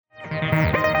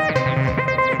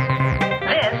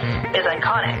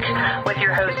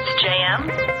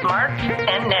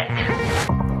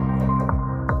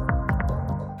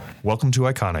Welcome to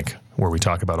Iconic, where we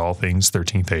talk about all things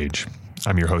 13th Age.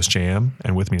 I'm your host, JM,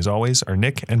 and with me as always are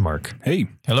Nick and Mark. Hey.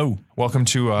 Hello. Welcome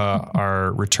to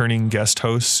our returning guest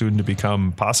host, soon to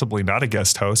become possibly not a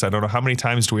guest host. I don't know how many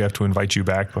times do we have to invite you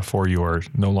back before you are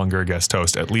no longer a guest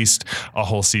host, at least a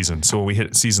whole season. So when we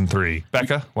hit season 3.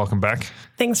 Becca, welcome back.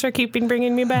 Thanks for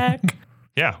bringing me back.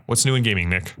 Yeah. What's new in gaming,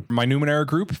 Nick? My Numenera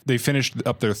group, they finished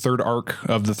up their third arc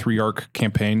of the 3-arc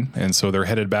campaign, and so they're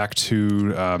headed back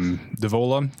to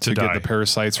Devola to get the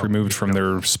parasites removed from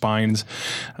their spines.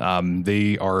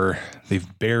 They've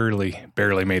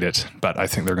barely made it, but I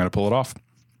think they're going to pull it off.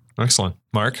 Excellent.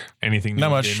 Mark, anything new Not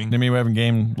in much. gaming? I mean, we haven't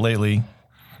gamed lately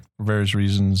for various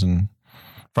reasons, and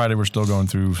Friday we're still going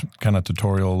through kind of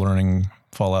tutorial learning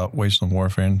Fallout, Wasteland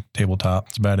Warfare, and tabletop.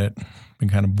 That's about it. Been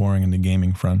kind of boring in the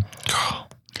gaming front.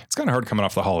 It's kind of hard coming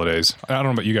off the holidays. I don't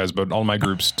know about you guys, but all my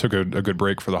groups took a good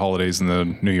break for the holidays and the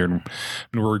New Year. And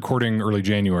we're recording early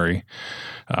January.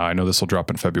 I know this will drop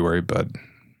in February, but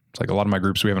it's like a lot of my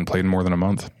groups we haven't played in more than a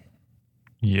month.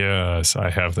 Yes, I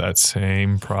have that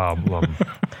same problem.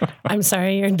 I'm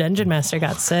sorry your dungeon master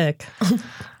got sick.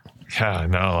 Yeah,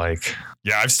 no,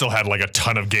 I've still had a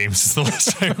ton of games since the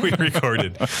last time we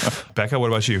recorded. Becca, what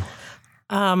about you?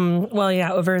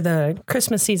 Over the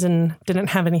Christmas season, didn't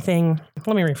have anything.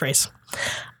 Let me rephrase.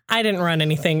 I didn't run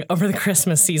anything over the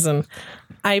Christmas season.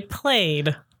 I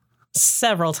played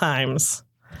several times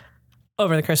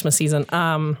over the Christmas season.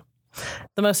 The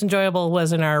most enjoyable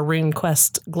was in our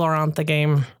RuneQuest Glorantha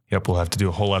game. Yep, we'll have to do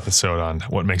a whole episode on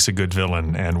what makes a good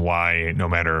villain and why, no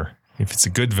matter if it's a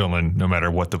good villain, no matter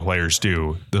what the players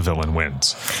do, the villain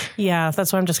wins. Yeah,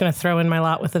 that's why I'm just going to throw in my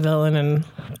lot with the villain and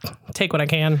take what I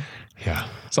can. Yeah.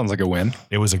 Sounds like a win.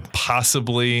 It was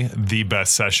possibly the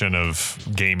best session of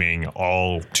gaming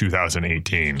all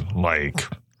 2018.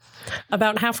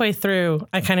 About halfway through,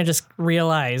 I kind of just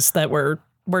realized that we're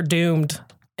doomed.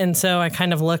 And so I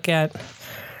kind of look at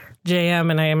JM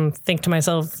and I think to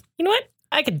myself, you know what?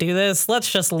 I could do this.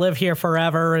 Let's just live here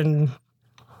forever. And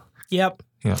yep.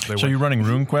 Yeah, So you're running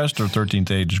RuneQuest or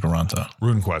 13th Age Glorantha?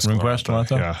 RuneQuest. RuneQuest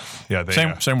Glorantha?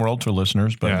 Yeah. Same world for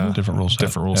listeners, but different rule set.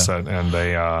 Different rule set. And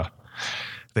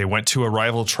they went to a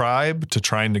rival tribe to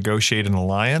try and negotiate an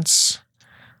alliance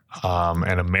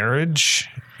and a marriage.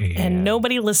 And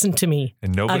nobody listened to me.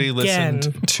 And nobody again.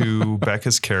 listened to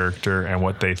Becca's character. And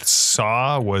what they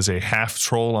saw was a half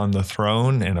troll on the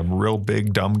throne and a real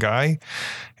big dumb guy,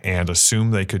 and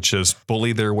assumed they could just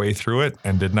bully their way through it,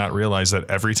 and did not realize that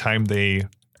every time they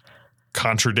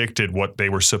contradicted what they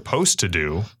were supposed to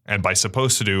do, and by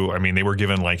supposed to do, I mean they were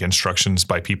given instructions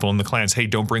by people in the clans, hey,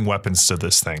 don't bring weapons to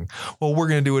this thing. Well, we're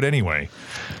going to do it anyway.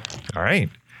 All right.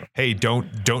 Hey,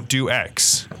 don't do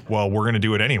X. Well, we're going to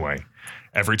do it anyway.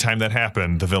 Every time that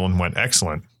happened, the villain went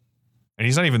excellent. And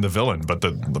he's not even the villain, but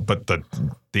the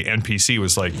NPC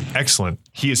was like, excellent.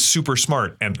 He is super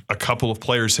smart. And a couple of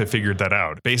players have figured that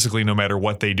out. Basically, no matter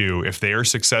what they do, if they are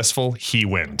successful, he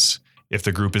wins. If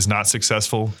the group is not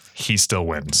successful, he still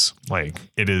wins.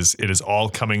 It is all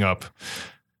coming up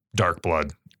Dark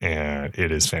Blood, and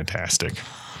it is fantastic.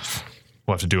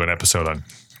 We'll have to do an episode on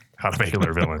how to make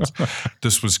their villains.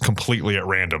 This was completely at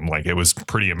random. It was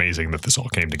pretty amazing that this all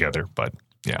came together, but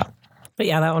yeah. But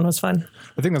yeah, that one was fun.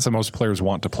 I think that's how most players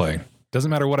want to play.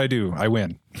 Doesn't matter what I do, I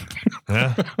win.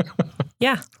 Yeah.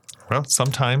 Yeah. Well,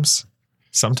 sometimes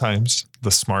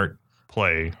the smart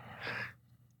play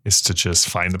is to just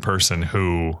find the person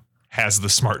who has the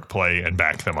smart play and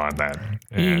back them on that.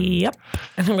 And yep.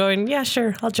 And I'm going, yeah,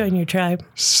 sure. I'll join your tribe.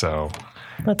 so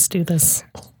Let's do this.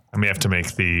 I may have to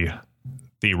make the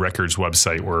records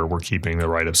website where we're keeping the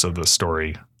write-ups of the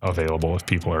story available if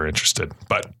people are interested.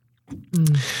 But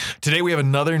today we have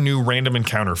another new random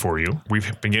encounter for you.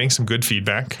 We've been getting some good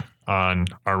feedback on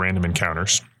our random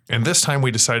encounters. And this time we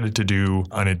decided to do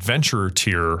an adventurer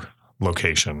tier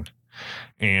location.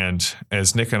 And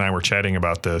as Nick and I were chatting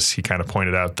about this, he kind of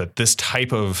pointed out that this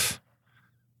type of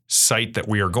site that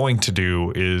we are going to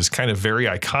do is kind of very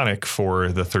iconic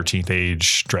for the 13th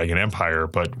Age Dragon Empire,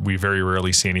 but we very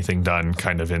rarely see anything done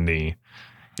kind of in the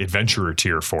adventurer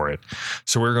tier for it.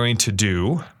 So we're going to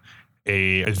do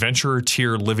a adventurer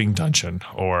tier living dungeon,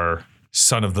 or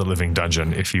son of the living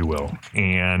dungeon, if you will.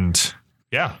 And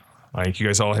yeah, you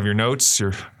guys all have your notes,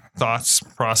 your thoughts,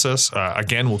 process.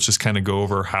 Again, we'll just kind of go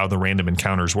over how the random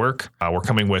encounters work. We're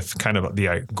coming with kind of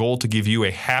the goal to give you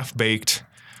a half-baked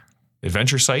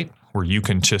adventure site where you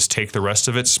can just take the rest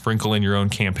of it, sprinkle in your own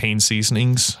campaign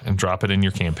seasonings, and drop it in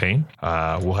your campaign.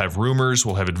 We'll have rumors,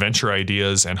 we'll have adventure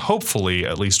ideas, and hopefully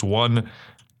at least one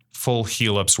full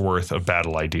heal-up's worth of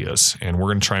battle ideas. And we're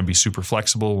going to try and be super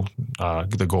flexible.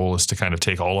 The goal is to kind of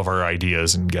take all of our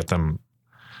ideas and get them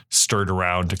stirred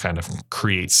around to kind of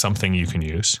create something you can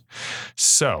use.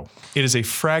 So it is a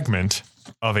fragment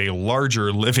of a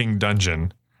larger living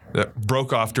dungeon that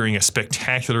broke off during a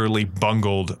spectacularly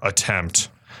bungled attempt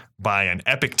by an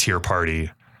epic tier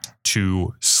party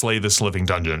to slay this living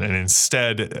dungeon. And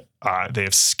instead, they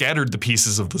have scattered the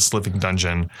pieces of this living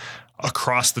dungeon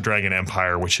across the Dragon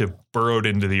Empire, which have burrowed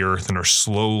into the earth and are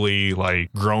slowly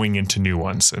like growing into new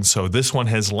ones. And so this one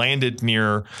has landed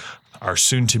near our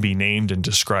soon to be named and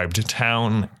described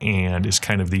town and is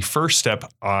kind of the first step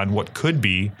on what could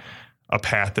be a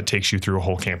path that takes you through a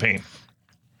whole campaign,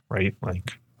 right?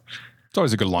 Like, It's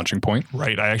always a good launching point.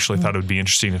 right. I actually thought it would be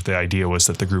interesting if the idea was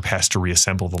that the group has to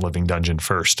reassemble the living dungeon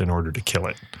first in order to kill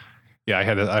it. Yeah,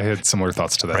 I had similar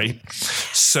thoughts to that. Right.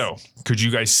 So could you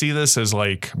guys see this as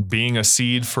like being a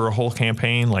seed for a whole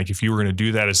campaign? Like if you were going to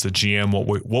do that as the GM,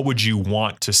 what would you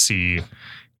want to see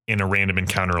in a random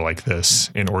encounter like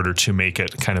this in order to make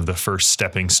it kind of the first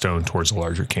stepping stone towards a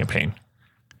larger campaign?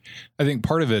 I think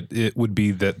part of it would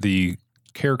be that the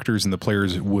characters and the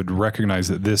players would recognize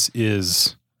that this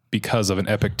is because of an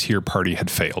epic tier party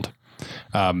had failed.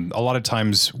 A lot of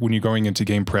times when you're going into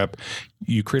game prep,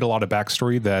 you create a lot of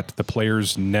backstory that the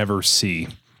players never see.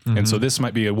 And so this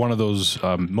might be one of those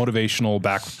motivational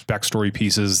backstory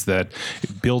pieces that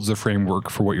builds the framework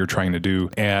for what you're trying to do,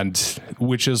 and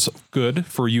which is good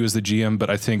for you as the GM. But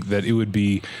I think that it would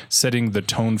be setting the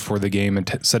tone for the game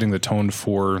and setting the tone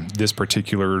for this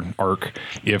particular arc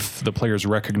if the players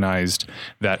recognized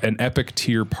that an epic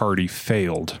tier party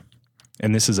failed,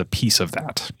 and this is a piece of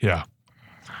that. Yeah.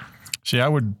 See, I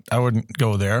wouldn't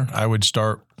go there. I would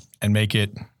start and make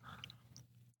it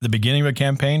the beginning of a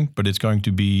campaign, but it's going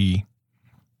to be,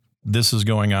 this is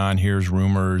going on, here's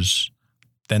rumors.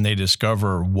 Then they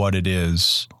discover what it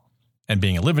is. And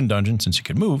being a living dungeon, since you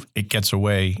can move, it gets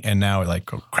away. And now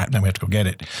like, oh, crap, now we have to go get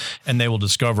it. And they will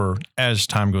discover as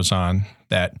time goes on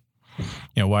that,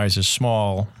 why is this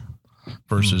small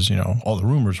versus, all the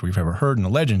rumors we've ever heard and the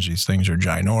legends, these things are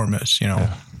ginormous,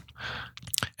 Yeah.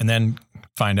 And then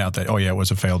find out that, it was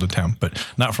a failed attempt, but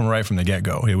not right from the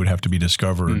get-go. It would have to be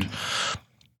discovered.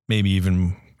 Maybe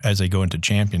even as they go into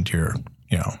champion tier,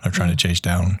 they're trying to chase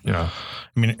down. Yeah.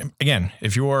 I mean, again,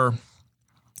 if you're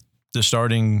the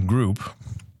starting group,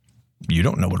 you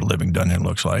don't know what a living dungeon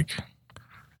looks like,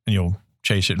 and you'll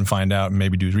chase it and find out and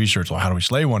maybe do research. Well, how do we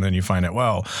slay one? And you find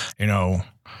out,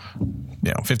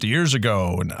 50 years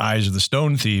ago, and Eyes of the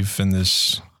Stone Thief and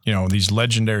this, these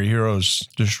legendary heroes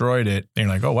destroyed it. And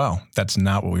you're like, oh, wow, that's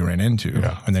not what we ran into.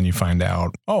 Yeah. And then you find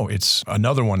out, it's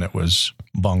another one that was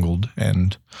bungled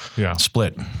and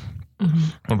split.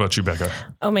 What about you, Becca?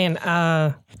 Oh, man.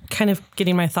 Kind of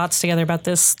getting my thoughts together about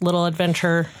this little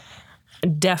adventure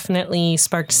definitely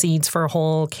sparked seeds for a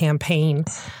whole campaign.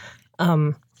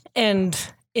 And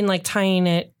in like tying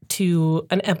it to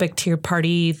an epic tier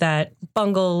party that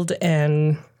bungled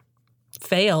and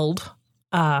failed,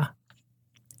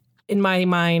 in my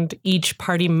mind, each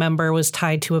party member was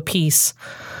tied to a piece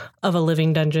of a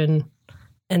living dungeon.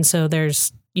 And so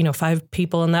there's, 5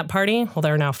 people in that party. Well,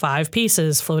 there are now 5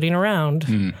 pieces floating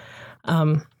around.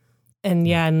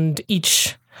 And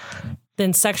each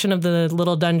then section of the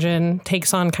little dungeon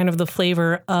takes on kind of the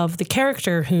flavor of the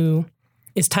character who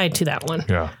is tied to that one.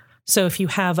 Yeah. So if you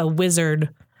have a wizard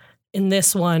in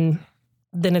this one,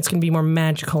 then it's going to be more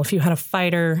magical. If you had a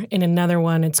fighter in another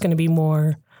one, it's going to be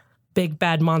more big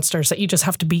bad monsters that you just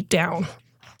have to beat down.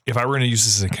 If I were going to use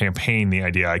this as a campaign, the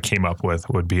idea I came up with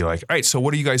would be like, all right, so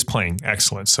what are you guys playing?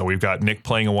 Excellent. So we've got Nick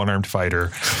playing a one-armed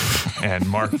fighter and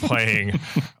Mark playing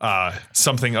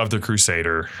something of the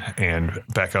Crusader and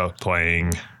Becca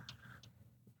playing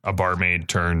a barmaid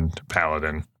turned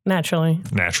paladin. Naturally.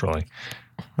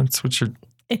 That's what you're...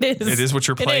 It is. It is what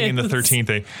you're playing in the is. 13th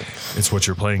age. It's what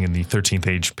you're playing in the 13th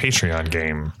age Patreon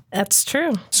game. That's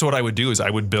true. So what I would do is I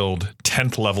would build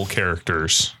 10th level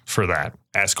characters for that.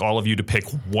 Ask all of you to pick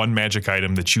one magic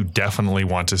item that you definitely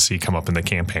want to see come up in the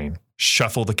campaign.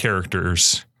 Shuffle the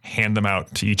characters, hand them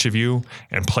out to each of you,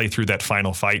 and play through that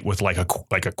final fight with like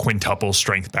a quintuple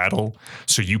strength battle.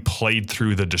 So you played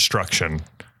through the destruction.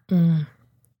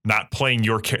 Not playing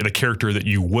the character that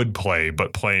you would play,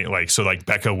 but playing like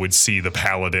Becca would see the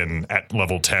paladin at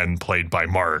level 10 played by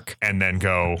Mark and then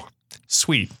go,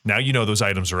 sweet. Now those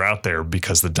items are out there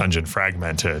because the dungeon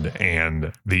fragmented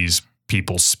and these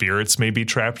people's spirits may be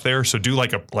trapped there. So do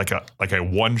like a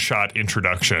one-shot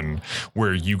introduction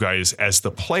where you guys as the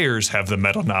players have the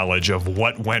meta knowledge of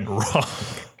what went wrong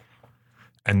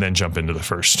and then jump into the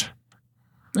first.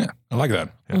 Yeah, I like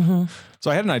that. Yeah. So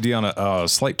I had an idea on a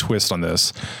slight twist on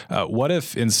this. What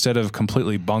if instead of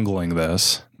completely bungling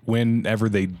this, whenever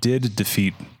they did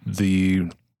defeat the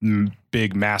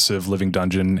big, massive living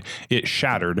dungeon. It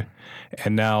shattered.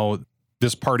 And now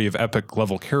this party of epic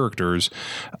level characters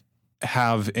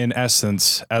have, in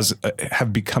essence,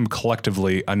 have become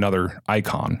collectively another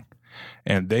icon.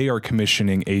 And they are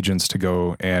commissioning agents to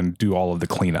go and do all of the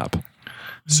cleanup.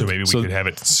 So maybe we could have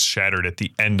it shattered at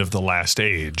the end of the last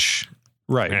age.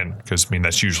 Right. And because, I mean,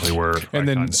 that's usually where and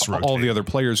then rotate. All the other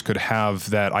players could have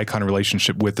that icon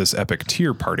relationship with this epic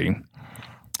tier party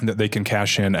that they can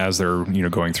cash in as they're,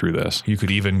 going through this. You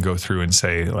could even go through and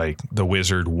say, like, the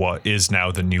wizard is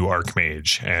now the new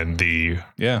archmage, and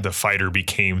the fighter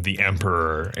became the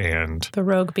emperor, and the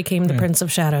rogue became the Prince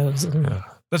of Shadows.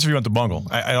 That's if you want the bungle.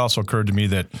 It also occurred to me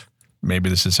that maybe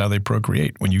this is how they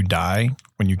procreate. When you die,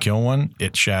 when you kill one,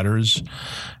 it shatters,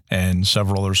 and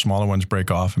several other smaller ones break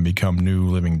off and become new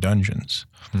living dungeons.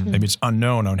 Mm-hmm. Maybe it's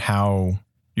unknown on how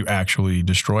you actually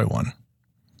destroy one.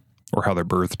 Or how they're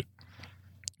birthed.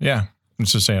 Yeah.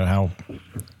 It's just saying how...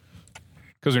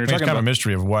 Because when you're talking talking about a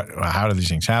mystery of how do these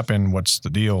things happen? What's the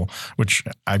deal? Which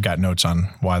I've got notes on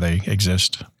why they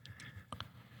exist.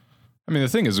 I mean, the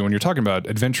thing is, when you're talking about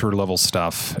adventure level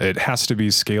stuff, it has to be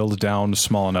scaled down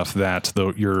small enough that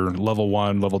your level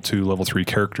 1, level 2, level 3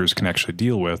 characters can actually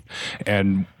deal with.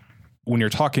 And when you're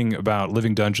talking about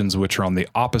living dungeons, which are on the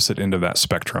opposite end of that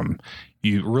spectrum,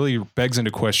 you really begs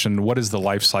into question, what is the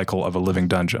life cycle of a living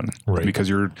dungeon? Right.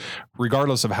 Because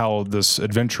regardless of how this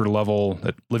adventure level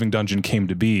living dungeon came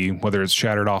to be, whether it's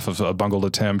shattered off of a bungled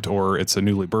attempt or it's a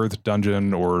newly birthed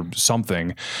dungeon or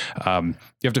something, you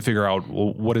have to figure out,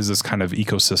 well, what is this kind of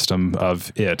ecosystem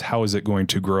of it? How is it going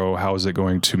to grow? How is it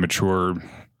going to mature?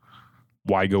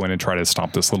 Why go in and try to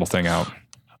stomp this little thing out?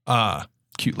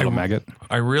 Cute little maggot.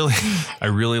 I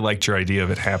really liked your idea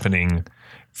of it happening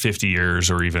 50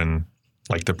 years or even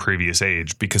like the previous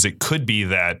age, because it could be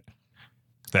that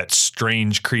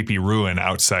strange, creepy ruin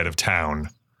outside of town.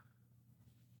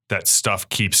 That stuff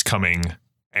keeps coming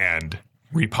and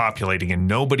repopulating, and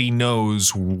nobody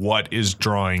knows what is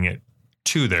drawing it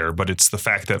to there. But it's the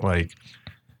fact that, like,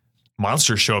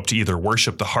 monsters show up to either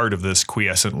worship the heart of this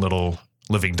quiescent little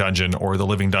living dungeon, or the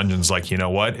living dungeon's like, you know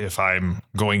what? If I'm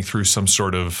going through some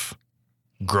sort of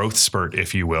growth spurt,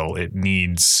 if you will, it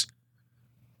needs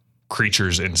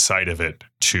creatures inside of it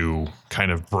to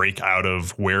kind of break out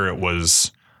of where it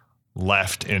was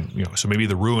left. And, so maybe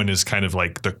the ruin is kind of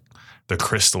like the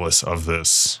chrysalis of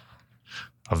this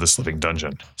living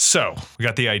dungeon. So we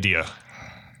got the idea.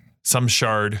 Some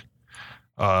shard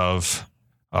of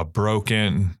a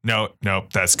broken, no,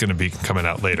 that's going to be coming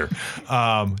out later.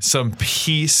 Some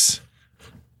piece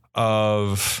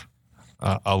of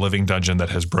a living dungeon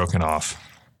that has broken off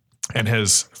and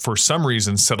has, for some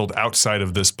reason, settled outside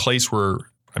of this place where,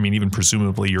 I mean, even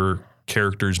presumably your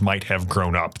characters might have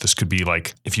grown up. This could be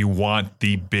like, if you want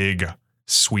the big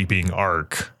sweeping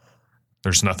arc,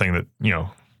 there's nothing that,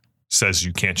 says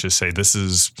you can't just say this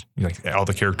is, like, all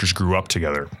the characters grew up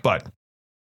together. But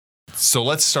so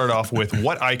let's start off with,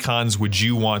 what icons would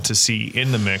you want to see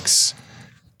in the mix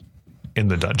in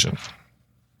the dungeon?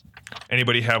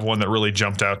 Anybody have one that really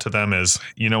jumped out to them as,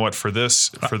 you know what, for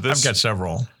this? I've got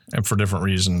several, and for different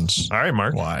reasons. All right,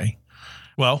 Mark. Why?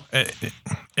 Well,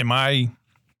 in my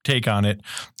take on it,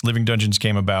 living dungeons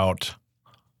came about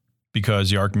because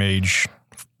the Archmage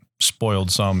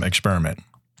spoiled some experiment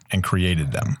and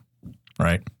created them,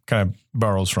 right? Kind of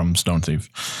borrows from Stone Thief.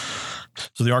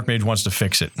 So the Archmage wants to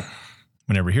fix it.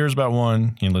 Whenever he hears about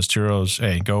one, he enlists heroes,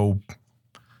 hey, go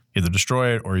either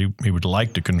destroy it, or he would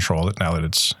like to control it now that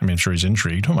it's, I'm sure he's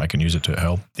intrigued. I can use it to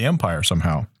help the Empire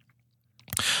somehow.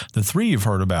 The three have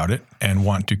heard about it and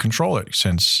want to control it.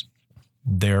 Since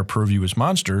their purview is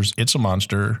monsters, it's a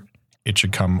monster. It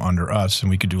should come under us, and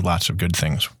we could do lots of good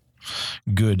things.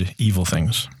 Good, evil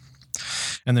things.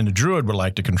 And then the Druid would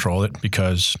like to control it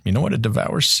because, you know what? It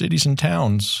devours cities and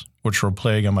towns, which were a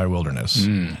plague on my wilderness.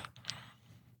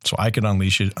 So I could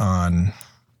unleash it on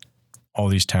all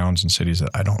these towns and cities that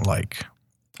I don't like.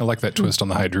 I like that twist on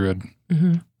the High Druid.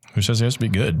 Mm-hmm. Who says it has to be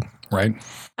good? Right.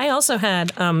 I also had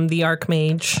the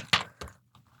Archmage,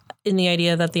 in the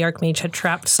idea that the Archmage had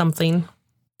trapped something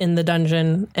in the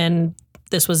dungeon, and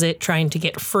this was it trying to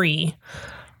get free.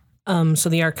 So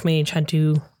the Archmage had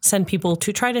to send people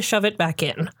to try to shove it back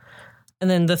in. And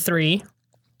then the three,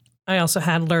 I also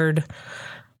had lured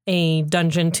a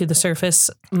dungeon to the surface,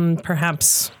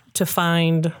 perhaps to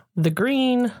find the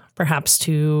green, perhaps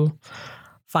to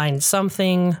find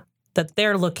something that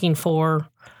they're looking for.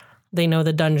 They know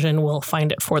the dungeon will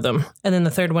find it for them. And then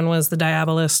the third one was the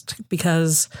Diabolist,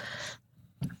 because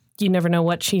you never know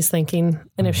what she's thinking.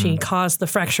 And if she caused the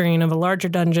fracturing of a larger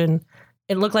dungeon,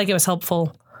 it looked like it was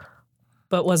helpful,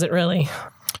 but was it really?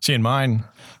 See, in my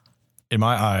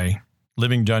eye,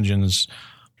 living dungeons,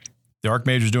 the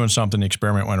Archmage was doing something, the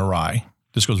experiment went awry.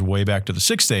 This goes way back to the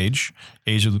 6th age,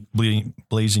 Age of the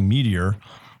Blazing Meteor,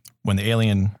 when the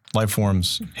alien life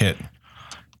forms hit.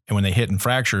 And when they hit and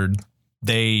fractured,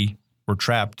 they were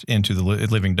trapped into the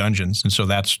living dungeons. And so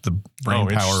that's the brain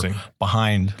power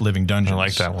behind living dungeons. I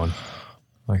like that one.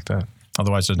 I like that.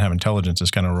 Otherwise, it doesn't have intelligence.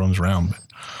 It kind of roams around.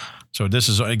 So this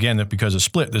is, again, because of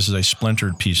Split, this is a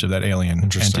splintered piece of that alien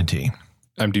entity.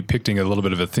 I'm depicting a little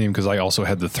bit of a theme because I also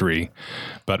had the 3.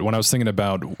 But when I was thinking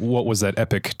about what was that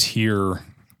epic tier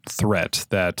threat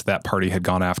that party had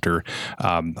gone after,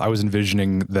 I was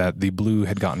envisioning that the blue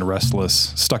had gotten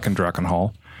restless, stuck in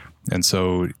Drakenhall. And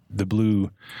so the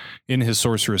blue, in his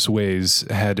sorceress ways,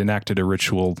 had enacted a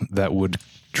ritual that would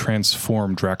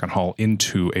transform Drakenhall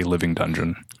into a living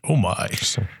dungeon. Oh my.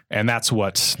 And that's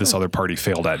what this other party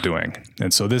failed at doing.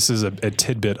 And so this is a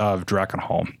tidbit of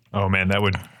Drakenhall. Oh man, that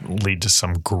would lead to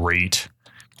some great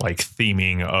like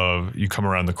theming of you come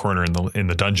around the corner in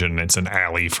the dungeon and it's an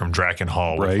alley from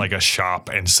Drakenhall with like a shop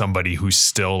and somebody who's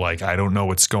still like, I don't know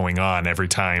what's going on every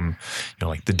time,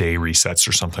 like the day resets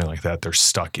or something like that. They're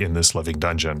stuck in this living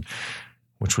dungeon,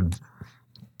 which would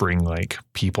bring like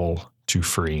people to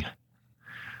free.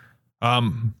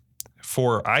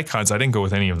 For icons, I didn't go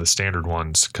with any of the standard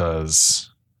ones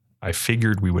because I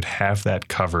figured we would have that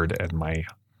covered and I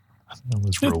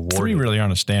was rewarded. 3 really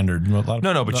aren't a standard.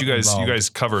 No, but you guys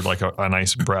covered like a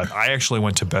nice breadth. I actually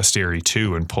went to Bestiary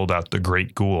 2 and pulled out the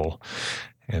Great Ghoul.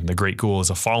 And the Great Ghoul is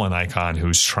a fallen icon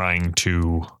who's trying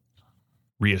to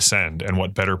reascend. And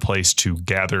what better place to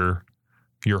gather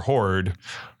your horde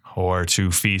or to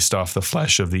feast off the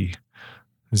flesh of the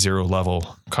 0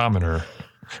 level commoner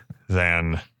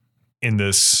than in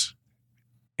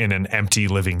an empty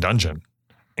living dungeon.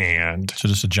 And so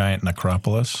just a giant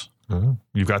necropolis.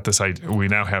 You've got this idea. We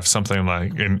now have something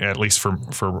like, and at least from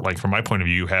my point of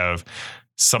view, you have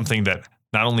something that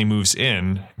not only moves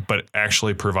in, but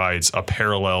actually provides a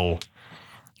parallel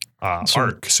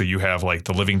arc. So you have like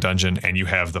the living dungeon and you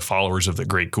have the followers of the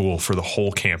Great Ghoul for the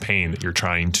whole campaign that you're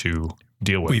trying to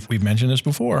deal with. We've mentioned this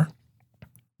before.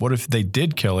 What if they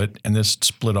did kill it and this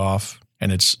split off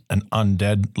and it's an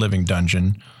undead living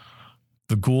dungeon?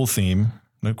 The ghoul theme,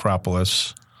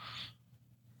 necropolis,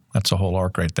 that's a whole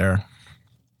arc right there.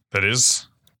 That is.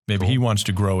 Maybe cool. He wants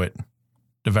to grow it,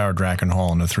 devour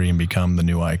Drakenhall into 3 and become the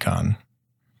new icon.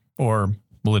 Or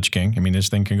Lich King. I mean, this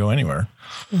thing can go anywhere.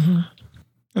 Mm-hmm.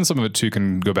 And some of it, too,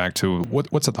 can go back to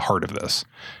what's at the heart of this.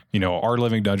 Are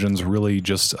living dungeons really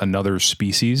just another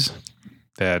species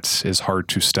that is hard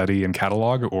to study and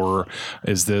catalog? Or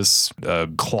is this a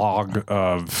clog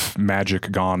of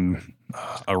magic gone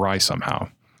awry somehow?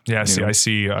 Yeah,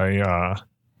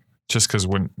 just because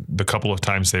when the couple of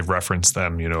times they've referenced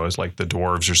them, as like the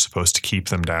dwarves are supposed to keep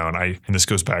them down. And this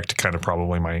goes back to kind of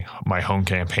probably my home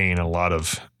campaign, a lot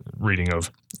of reading of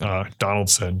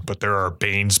Donaldson, but there are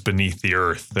banes beneath the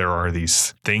earth. There are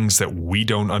these things that we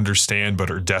don't understand, but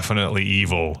are definitely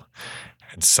evil.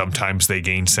 And sometimes they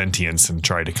gain sentience and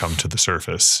try to come to the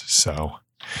surface. So,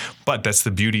 but that's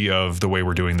the beauty of the way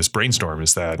we're doing this brainstorm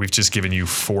is that we've just given you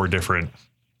 4 different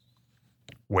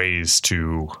ways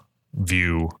to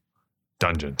view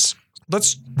dungeons.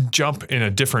 Let's jump in a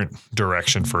different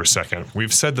direction for a second.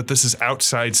 We've said that this is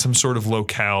outside some sort of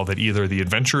locale that either the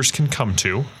adventurers can come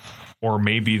to or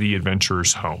maybe the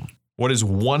adventurer's home. What is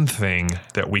one thing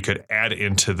that we could add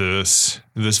into this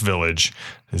village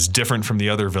is different from the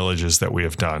other villages that we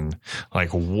have done? Like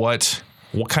what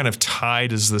kind of tie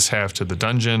does this have to the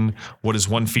dungeon? What is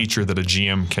one feature that a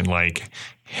GM can like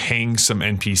hang some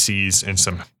NPCs and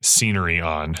some scenery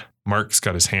on? Mark's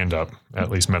got his hand up,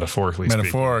 at least metaphorically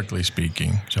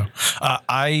speaking. So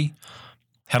I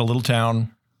had a little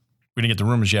town. We didn't get the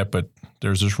rumors yet, but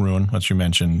there's this ruin, as you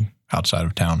mentioned, outside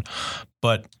of town.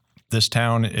 But this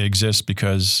town exists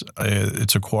because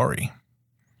it's a quarry.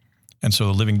 And so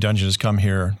the living dungeon has come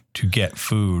here to get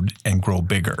food and grow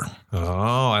bigger.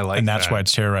 Oh, I like that. And that's why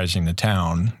it's terrorizing the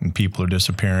town and people are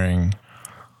disappearing.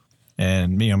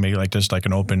 And, maybe like this, like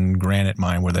an open granite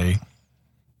mine where they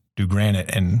do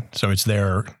granite, and so it's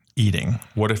there eating.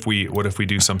 What if we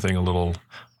do something a little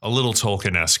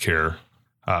Tolkien-esque here?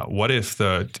 What if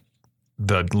the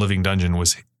living dungeon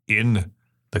was in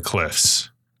the cliffs,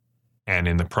 and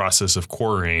in the process of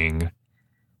quarrying,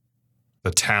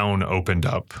 the town opened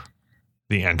up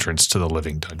the entrance to the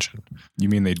living dungeon? You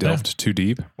mean they delved too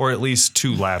deep, or at least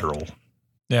too lateral?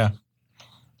 Yeah.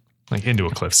 Like into a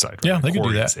cliffside. Right? Yeah, they could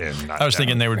do that. I was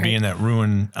thinking they would be in that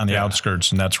ruin on the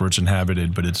outskirts, and that's where it's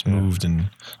inhabited, but it's moved and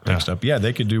mixed up. Yeah,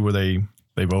 they could do where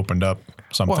they've opened up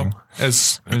something. Well,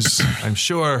 as I'm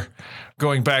sure,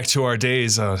 going back to our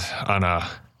days on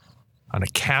on a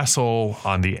castle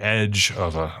on the edge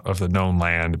of the known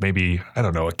land, maybe, I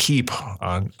don't know, a keep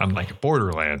on like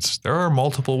Borderlands. There are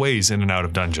multiple ways in and out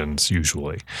of dungeons,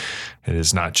 usually. It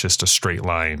is not just a straight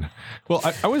line. Well,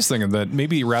 I was thinking that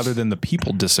maybe rather than the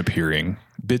people disappearing,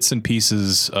 bits and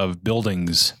pieces of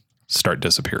buildings start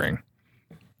disappearing.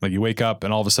 Like you wake up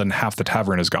and all of a sudden half the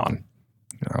tavern is gone.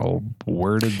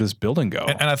 Where did this building go?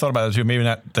 And I thought about it too. Maybe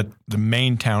not the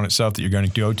main town itself that you're going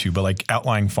to go to, but like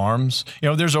outlying farms.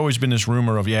 There's always been this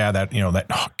rumor of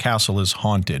that castle is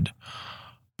haunted.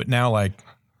 But now, like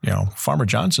Farmer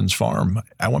Johnson's farm,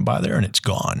 I went by there and it's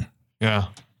gone. Yeah.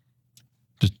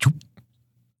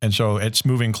 And so it's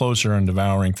moving closer and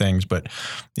devouring things. But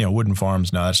wooden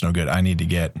farms, no, that's no good. I need to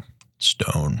get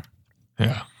stone.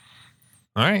 Yeah.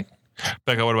 All right.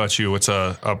 Becca, what about you? What's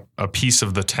a piece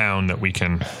of the town that we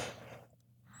can...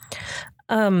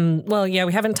 Well, yeah,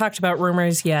 we haven't talked about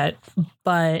Rumors yet,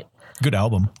 but... Good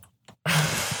album.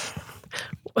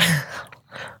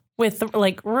 With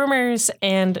like Rumors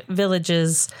and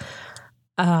villages,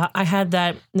 I had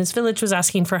that this village was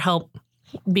asking for help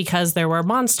because there were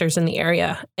monsters in the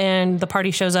area. And the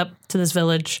party shows up to this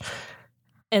village,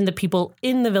 and the people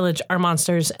in the village are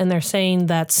monsters, and they're saying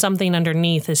that something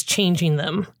underneath is changing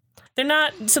them. They're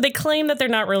not, so they claim that they're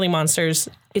not really monsters.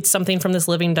 It's something from this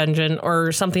living dungeon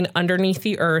or something underneath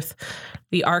the earth.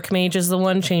 The Archmage is the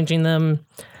one changing them.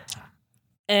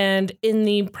 And in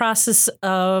the process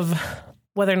of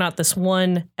whether or not this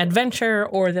one adventure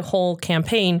or the whole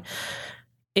campaign,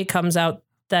 it comes out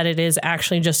that it is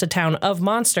actually just a town of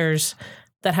monsters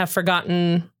that have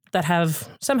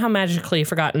somehow magically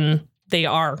forgotten they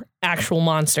are actual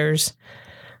monsters.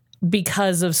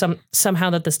 Because of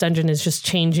somehow that this dungeon is just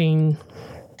changing,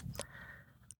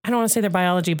 I don't want to say their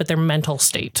biology, but their mental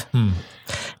state.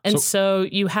 And so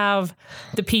you have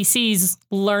the PCs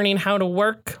learning how to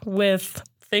work with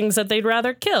things that they'd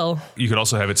rather kill. You could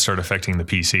also have it start affecting the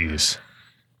PCs.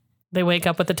 They wake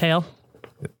up with the tail.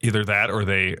 Either that or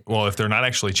if they're not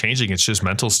actually changing, it's just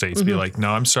mental states. Be like, no,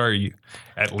 I'm sorry.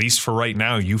 At least for right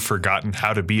now, you've forgotten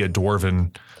how to be a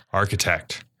dwarven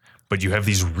architect. But you have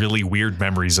these really weird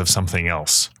memories of something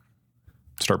else.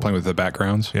 Start playing with the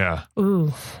backgrounds. Yeah.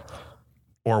 Ooh.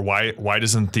 Or why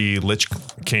doesn't the Lich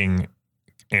King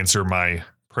answer my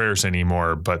prayers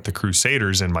anymore, but the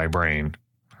Crusaders in my brain?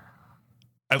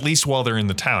 At least while they're in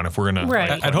the town, if we're going to...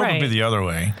 Right. I'd hope it'd be the other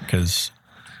way, because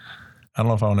I don't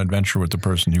know if I want to adventure with the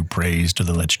person who prays to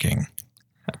the Lich King.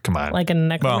 Come on. Like a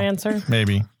necromancer? Well,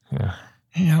 maybe. Yeah.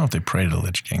 I don't know if they pray to the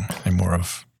Lich King. They're more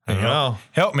of... I don't know.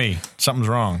 Help me. Something's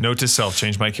wrong. Note to self,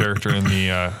 change my character in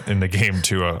the game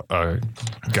to a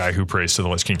guy who prays to the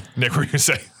Lich King. Nick, what were you going to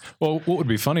say? Well, what would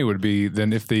be funny would be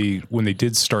then if when they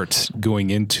did start going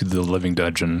into the living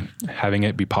dungeon, having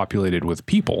it be populated with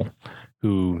people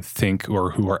who think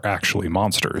or who are actually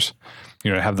monsters.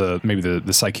 Have maybe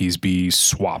the psyches be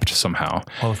swapped somehow.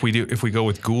 Well, if we go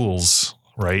with ghouls,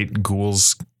 right?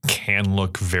 Ghouls can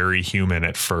look very human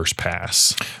at first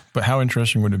pass. But how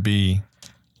interesting would it be?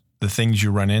 The things you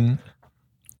run in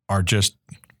are just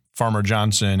Farmer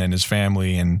Johnson and his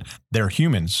family, and they're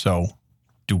humans. So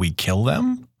do we kill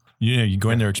them? You go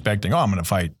in there expecting, I'm going to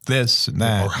fight this and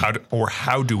that. Or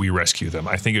how do we rescue them?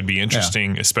 I think it'd be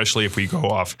interesting, especially if we go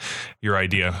off your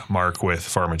idea, Mark, with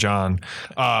Farmer John,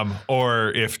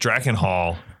 or if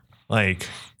Drakenhall,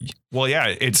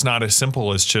 it's not as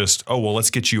simple as just,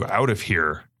 let's get you out of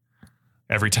here.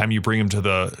 Every time you bring them to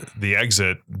the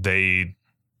exit, they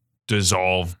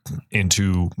dissolve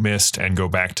into mist and go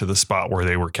back to the spot where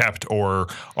they were kept, or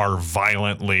are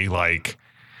violently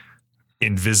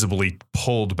invisibly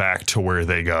pulled back to where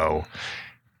they go.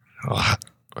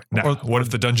 Now, what if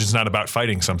the dungeon's not about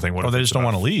fighting something? Or they just don't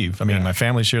want to leave. I mean, my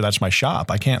family's here. That's my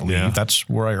shop. I can't leave. Yeah. That's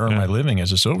where I earn my living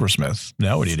as a silversmith.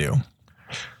 Now what do you do?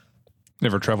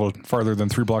 Never traveled farther than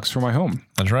 3 blocks from my home.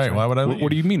 That's right. Why would I leave?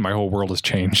 What do you mean my whole world has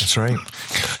changed? That's right.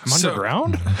 I'm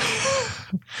underground?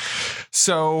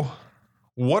 So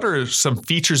what are some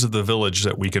features of the village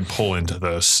that we can pull into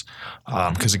this?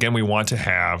 Because again, we want to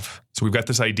have, so we've got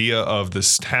this idea of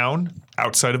this town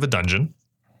outside of a dungeon.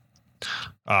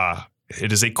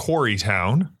 It is a quarry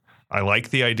town. I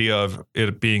like the idea of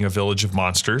it being a village of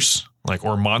monsters,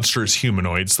 or monstrous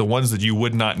humanoids, the ones that you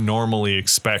would not normally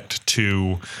expect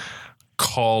to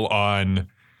call on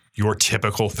your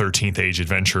typical 13th age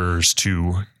adventurers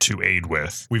to aid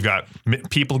with. We've got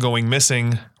people going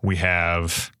missing. We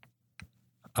have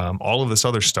all of this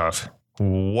other stuff.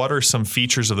 What are some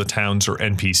features of the towns or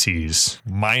NPCs?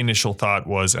 My initial thought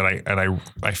was, and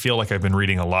I feel like I've been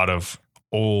reading a lot of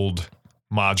old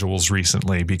modules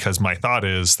recently, because my thought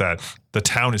is that the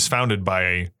town is founded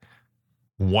by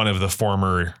one of the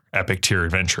former Epic tier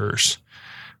adventurers.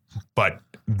 but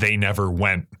they never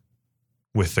went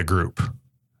with the group.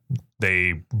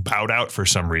 They bowed out for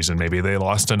some reason. Maybe they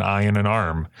lost an eye and an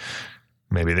arm.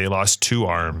 Maybe they lost 2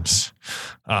 arms.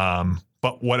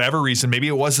 But whatever reason, maybe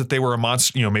it was that they were a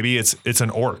monster. You know, maybe it's an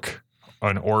orc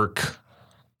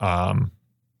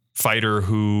fighter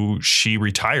who she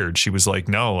retired. She was like,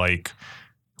 no, like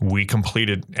we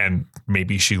completed, and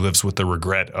maybe she lives with the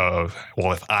regret of,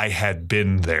 well, if I had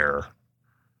been there,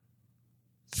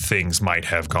 things might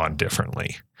have gone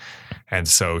differently. And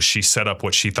so she set up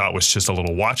what she thought was just a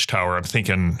little watchtower. I'm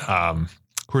thinking,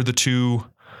 who are the 2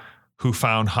 who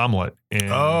found Hamlet?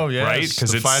 Oh, yes. Right?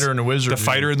 Because the fighter and the wizard. The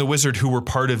fighter and the wizard who were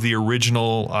part of the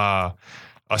original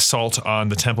assault on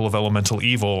the Temple of Elemental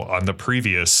Evil on the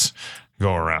previous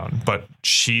go around. But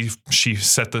she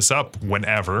set this up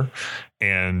whenever,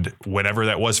 and whenever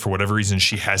that was, for whatever reason,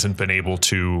 she hasn't been able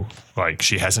to, like,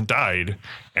 she hasn't died.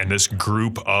 And this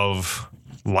group of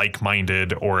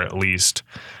like-minded, or at least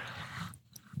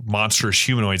monstrous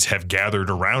humanoids, have gathered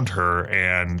around her,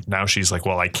 and now she's like,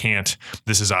 well, I can't,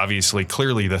 this is obviously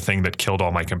clearly the thing that killed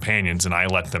all my companions, and I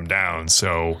let them down,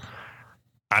 so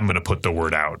I'm going to put the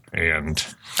word out. And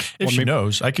if she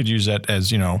knows, I could use that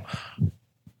as, you know,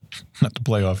 not to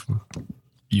play off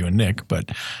you and Nick, but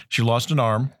she lost an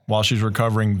arm. While she's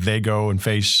recovering, they go and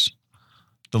face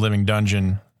the living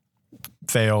dungeon,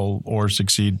 fail or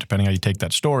succeed, depending how you take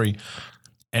that story.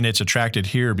 And it's attracted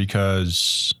here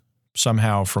because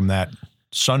somehow from that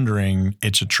sundering,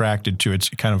 it's attracted to, it's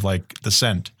kind of like the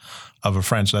scent of a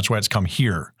friend. So that's why it's come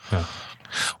here. Yeah.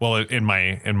 Well, in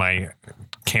my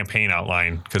campaign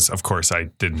outline, because of course I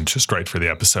didn't just write for the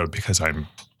episode because I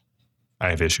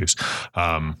have issues.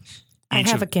 I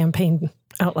have a campaign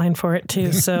outline for it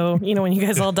too. So, you know, when you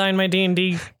guys all die in my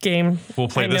D&D game, we'll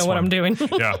play I know this what one. I'm doing.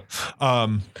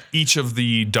 Yeah. Each of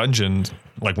the dungeons,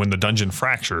 like when the dungeon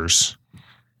fractures,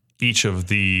 each of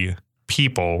the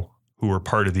people who were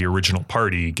part of the original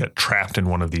party get trapped in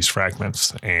one of these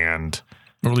fragments and,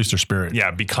 or at least their spirit.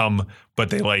 Yeah. But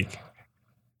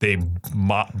they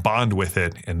bond with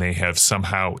it, and they have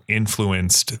somehow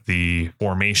influenced the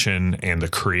formation and the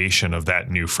creation of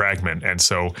that new fragment. And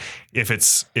so if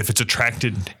it's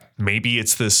attracted, maybe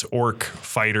it's this orc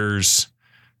fighter's,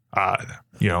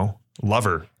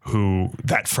 lover, who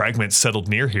that fragment settled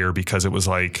near here because it was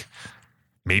like,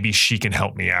 maybe she can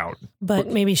help me out. But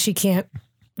maybe she can't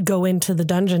go into the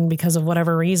dungeon because of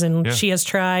whatever reason. Yeah. She has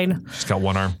tried. She's got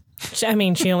one arm. She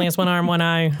only has one arm, one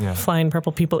eye. Yeah. Flying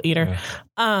purple people eater.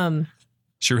 Yeah.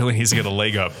 She really needs to get a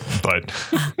leg up, but.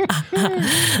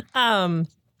 And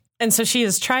so she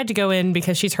has tried to go in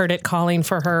because she's heard it calling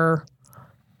for her,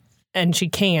 and she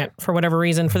can't for whatever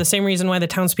reason. For the same reason why the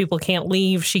townspeople can't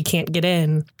leave, she can't get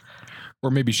in. Or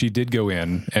maybe she did go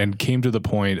in and came to the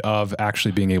point of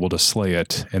actually being able to slay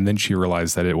it, and then she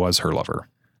realized that it was her lover,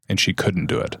 and she couldn't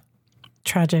do it.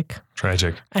 Tragic.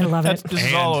 I love it. This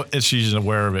is all if she's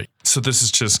aware of it. So this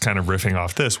is just kind of riffing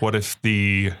off this. What if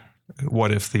the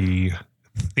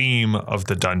theme of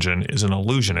the dungeon is an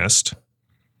illusionist?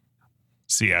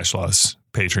 See Ashlaw's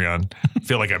Patreon. I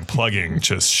feel like I'm plugging,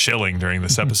 just shilling during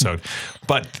this episode.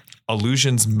 But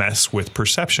illusions mess with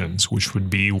perceptions, which would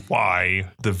be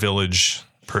why the village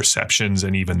perceptions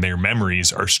and even their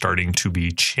memories are starting to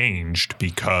be changed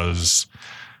because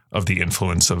of the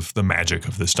influence of the magic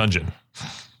of this dungeon.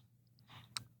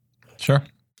 Sure.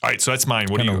 All right, so that's mine.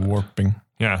 What do you? Warping.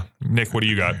 Yeah, Nick, what do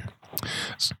you got?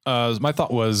 My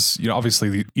thought was,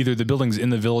 obviously either the buildings in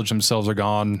the village themselves are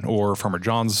gone, or Farmer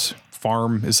John's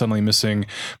farm is suddenly missing.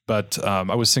 But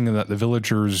I was thinking that the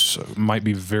villagers might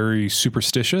be very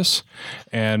superstitious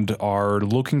and are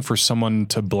looking for someone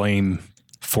to blame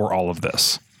for all of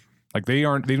this. Like they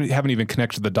haven't even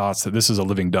connected the dots that this is a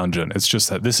living dungeon. It's just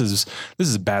that this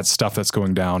is bad stuff that's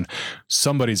going down.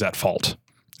 Somebody's at fault.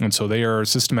 And so they are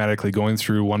systematically going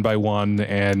through one by one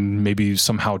and maybe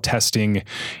somehow testing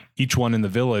each one in the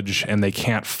village, and they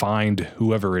can't find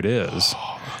whoever it is.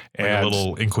 Like a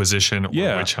little inquisition or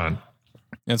witch hunt.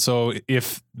 And so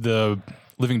if the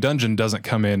living dungeon doesn't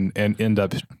come in and end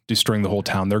up destroying the whole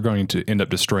town, they're going to end up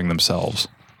destroying themselves.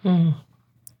 Mm.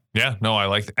 Yeah, no, I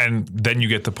like that. And then you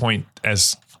get the point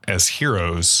as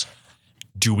heroes.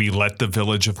 Do we let the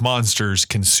village of monsters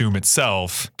consume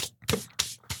itself?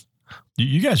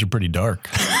 You guys are pretty dark.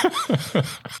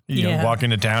 You know, walk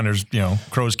into town, there's,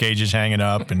 crow's cages hanging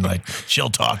up and like, she'll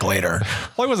talk later.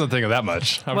 Well, I wasn't thinking that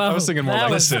much. I was thinking more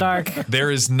like, listen, dark.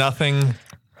 There is nothing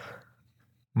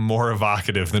more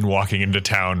evocative than walking into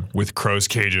town with crow's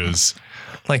cages.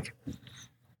 Like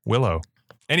Willow.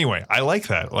 Anyway, I like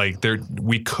that. Like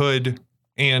we could,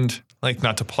 and like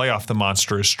not to play off the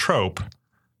monstrous trope,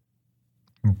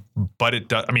 but it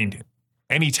does. I mean,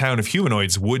 any town of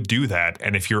humanoids would do that.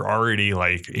 And if you're already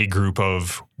like a group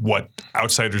of what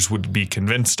outsiders would be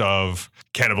convinced of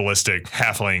cannibalistic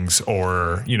halflings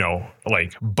or,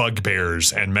 like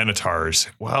bugbears and minotaurs,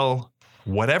 well,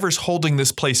 whatever's holding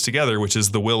this place together, which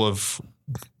is the will of,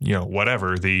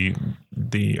 whatever, the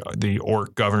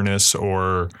orc governess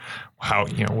or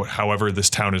however this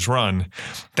town is run,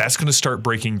 that's going to start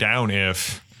breaking down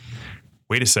if,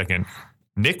 wait a second,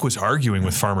 Nick was arguing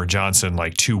with Farmer Johnson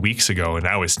like 2 weeks ago and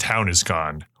now his town is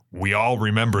gone. We all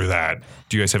remember that.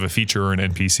 Do you guys have a feature or an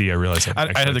NPC? I realize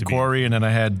I had the quarry, and then I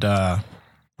had,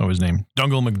 what was his name?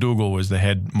 Dungle McDougal was the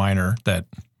head miner that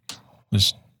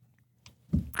was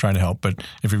trying to help. But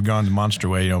if you've gone the monster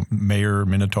way, mayor,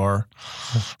 minotaur,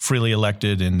 freely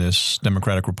elected in this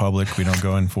democratic republic. We don't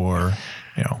go in for,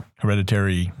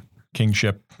 hereditary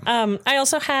kingship. I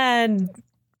also had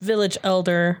village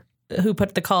elder who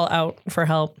put the call out for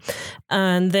help.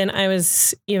 And then I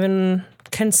was even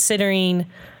considering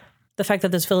the fact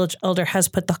that this village elder has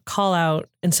put the call out.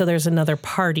 And so there's another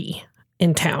party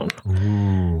in town.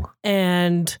 Ooh.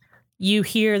 And you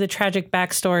hear the tragic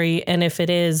backstory. And if it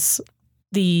is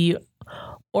the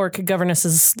orc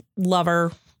governess's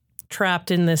lover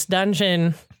trapped in this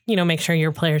dungeon, make sure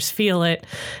your players feel it,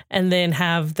 and then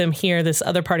have them hear this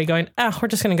other party going, we're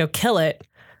just going to go kill it.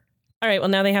 All right, well,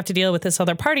 now they have to deal with this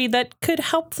other party that could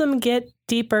help them get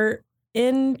deeper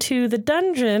into the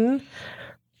dungeon.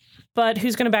 But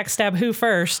who's going to backstab who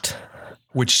first?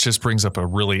 Which just brings up a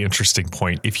really interesting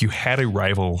point. If you had a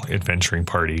rival adventuring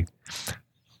party,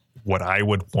 what I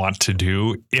would want to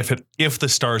do, if the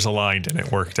stars aligned and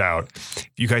it worked out,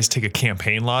 you guys take a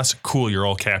campaign loss, cool, you're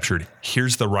all captured.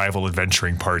 Here's the rival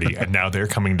adventuring party, and now they're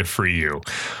coming to free you.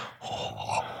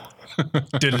 Oh,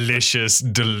 delicious,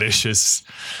 delicious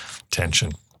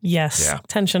tension. Yes, Yeah.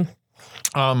 Tension.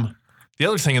 The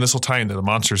other thing, and this will tie into the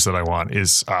monsters that I want,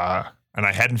 is, and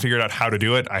I hadn't figured out how to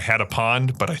do it. I had a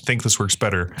pond, but I think this works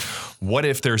better. What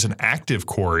if there's an active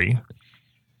quarry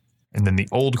and then the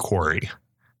old quarry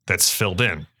that's filled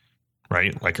in,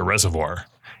 right? Like a reservoir.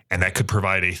 And that could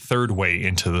provide a third way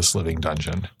into this living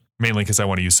dungeon. Mainly because I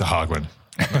want to use Sahagwin.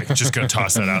 Like, just going to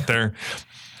toss that out there.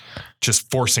 Just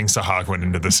forcing Sahagwin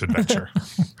into this adventure.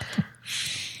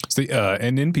 So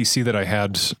an NPC that I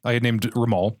had named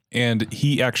Ramal, and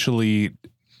he actually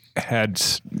had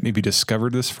maybe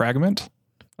discovered this fragment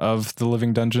of the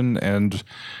living dungeon, and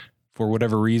for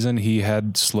whatever reason, he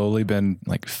had slowly been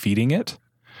like feeding it.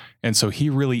 And so he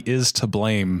really is to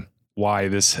blame why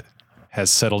this has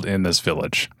settled in this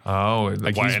village. Oh,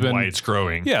 like why it's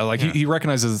growing. Yeah, he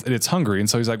recognizes that it's hungry, and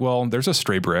so he's like, "Well, there's a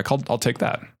stray brick. I'll take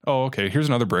that. Oh, okay. Here's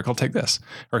another brick. I'll take this.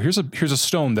 Or here's a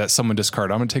stone that someone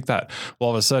discarded. I'm gonna take that." Well,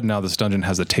 all of a sudden, now this dungeon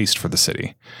has a taste for the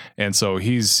city, and so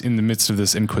he's in the midst of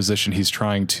this inquisition. He's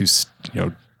trying to,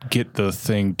 get the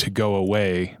thing to go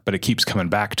away, but it keeps coming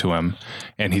back to him,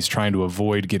 and he's trying to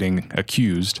avoid getting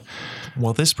accused.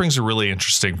 Well, this brings a really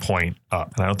interesting point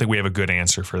up, and I don't think we have a good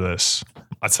answer for this,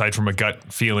 aside from a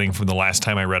gut feeling from the last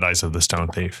time I read Eyes of the Stone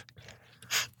Thief.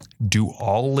 Do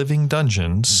all living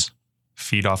dungeons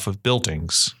feed off of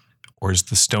buildings, or is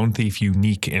the Stone Thief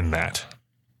unique in that?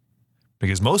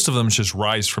 Because most of them just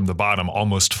rise from the bottom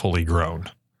almost fully grown.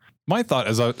 My thought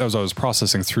as I was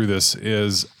processing through this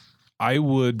is I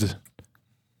would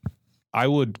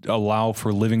allow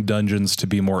for living dungeons to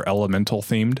be more elemental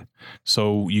themed.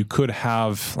 So you could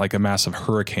have like a massive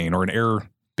hurricane or an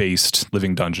air-based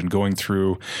living dungeon going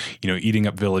through, eating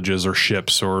up villages or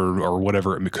ships or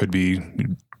whatever it could be,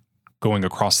 going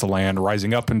across the land,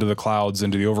 rising up into the clouds,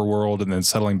 into the overworld, and then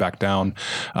settling back down,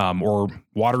 or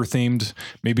water themed,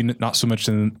 maybe not so much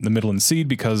in the Midland Seed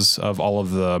because of all of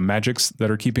the magics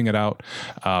that are keeping it out,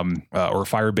 or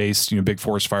fire based, big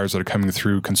forest fires that are coming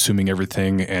through, consuming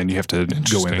everything, and you have to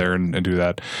go in there and do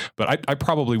that. But I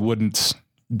probably wouldn't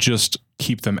just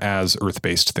keep them as earth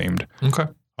based themed. Okay.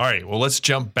 All right. Well, let's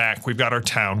jump back. We've got our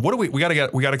town. What do we got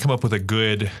to come up with a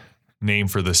good name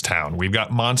for this town. We've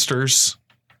got monsters.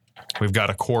 We've got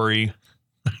a quarry.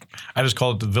 I just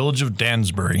call it the Village of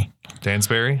Dansbury.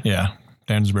 Dansbury? Yeah,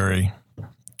 Dansbury.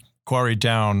 Quarry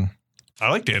Town. I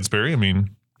like Dansbury. I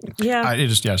mean, Yeah. It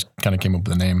just kind of came up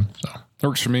with a name. So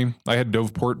Works for me. I had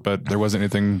Doveport, but there wasn't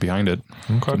anything behind it.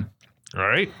 okay. All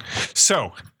right.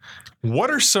 So, what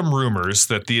are some rumors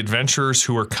that the adventurers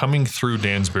who are coming through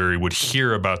Dansbury would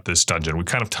hear about this dungeon? We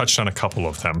kind of touched on a couple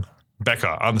of them.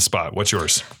 Becca, on the spot, what's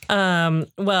yours?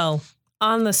 Well,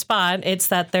 on the spot, it's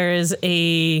that there is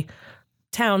a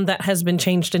town that has been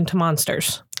changed into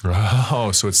monsters.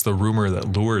 Oh, so it's the rumor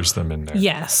that lures them in there.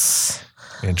 Yes.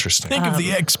 Interesting. think of the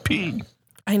XP.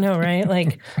 I know, right?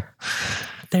 Like,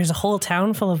 there's a whole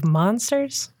town full of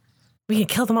monsters. we can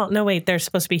kill them all. No, wait, they're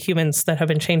supposed to be humans that have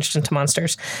been changed into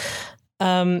monsters.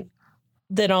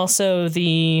 Then also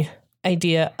the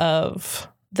idea of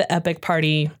the epic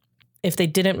party, if they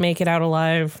didn't make it out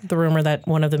alive, the rumor that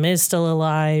one of them is still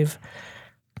alive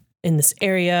in this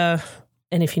area.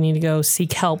 And if you need to go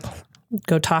seek help,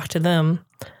 go talk to them.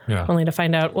 Yeah. Only to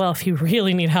find out, well, if you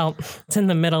really need help, it's in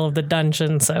the middle of the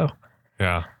dungeon. So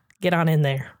Yeah. get on in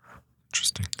there.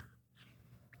 Interesting.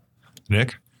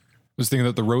 Nick? I was thinking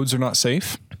that the roads are not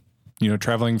safe.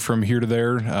 Traveling from here to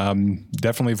there,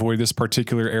 definitely avoid this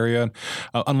particular area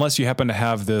unless you happen to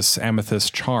have this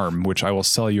amethyst charm, which I will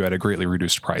sell you at a greatly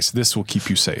reduced price. This will keep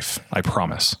you safe. I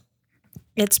promise.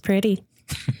 It's pretty.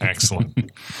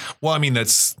 Excellent. Well, I mean, I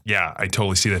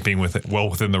totally see that being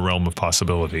within the realm of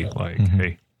possibility. Like,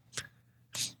 hey.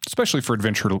 Especially for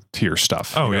adventure tier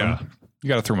stuff. Oh, yeah. You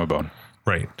got to throw them a bone.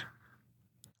 Right.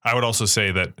 I would also say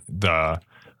that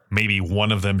maybe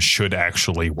one of them should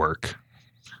actually work.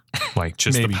 Like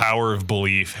just Maybe. the power of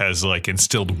belief has like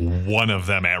instilled one of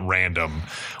them at random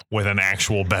with an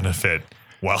actual benefit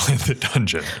while in the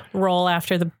dungeon. Roll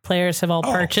after the players have all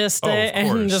purchased it of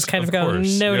course, and just kind of go,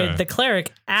 course, noted, yeah. the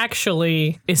cleric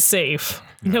actually is safe.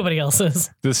 Nobody else is.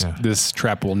 This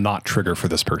trap will not trigger for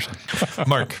this person.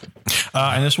 Mark.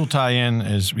 And this will tie in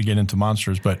as we get into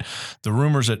monsters, but the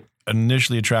rumors that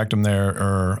initially attract them there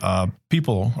are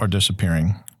people are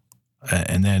disappearing.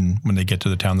 And then when they get to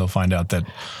the town, they'll find out that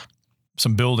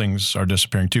some buildings are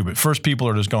disappearing too. But first, people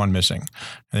are just going missing.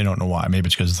 And they don't know why. Maybe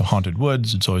it's because of the haunted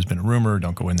woods. It's always been a rumor.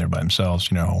 Don't go in there by themselves,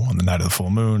 on the night of the full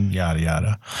moon, yada,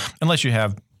 yada. Unless you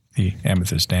have the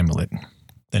amethyst amulet,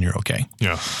 then you're okay.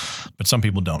 Yeah. But some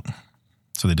people don't.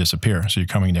 So they disappear. So you're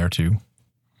coming there to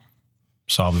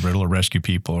solve the riddle or rescue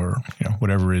people or,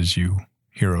 whatever it is you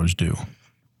heroes do.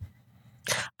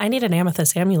 I need an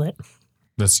amethyst amulet.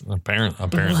 That's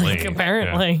apparently. Like,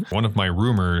 apparently. Yeah. One of my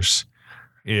rumors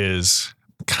is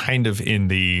kind of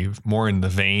more in the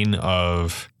vein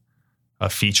of a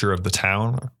feature of the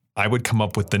town. I would come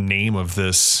up with the name of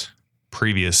this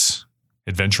previous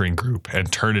adventuring group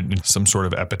and turn it into some sort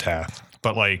of epitaph.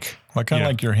 But like, I kind of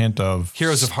like your hint of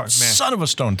Heroes of Heart, man. Son of a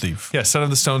stone thief. Yeah, Son of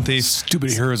the Stone Thief.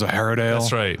 Stupid Heroes of Harrowdale.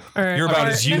 That's right. Or- You're about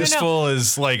or- as no, no, no. useful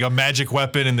as like a magic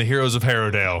weapon in the Heroes of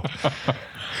Harrowdale.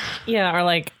 Yeah, or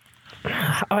like,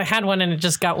 I had one and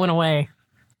it went away.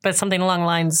 But something along the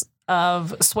lines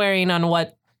of swearing on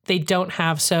what they don't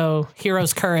have, so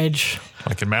hero's courage.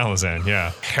 Like in Malazan,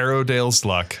 yeah. Harrowdale's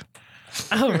luck.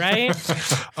 Oh, right?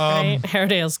 Right?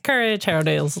 Harrowdale's courage,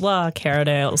 Harrowdale's luck,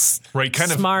 Harrowdale's Right,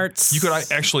 kind smarts. of. You could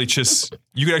actually just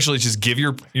give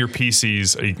your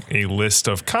PCs a list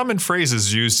of common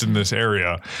phrases used in this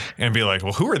area, and be like,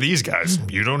 well, who are these guys?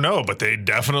 You don't know, but they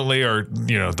definitely are.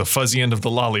 The fuzzy end of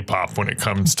the lollipop when it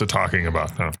comes to talking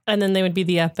about them. And then they would be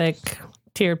the epic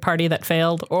tier party that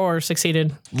failed or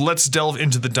succeeded. Let's delve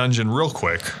into the dungeon real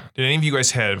quick. Did any of you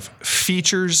guys have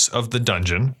features of the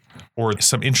dungeon or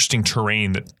some interesting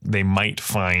terrain that they might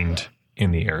find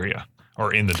in the area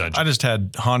or in the dungeon? I just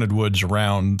had haunted woods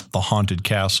around the haunted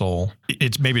castle.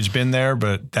 Maybe it's been there,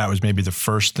 but that was maybe the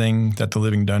first thing that the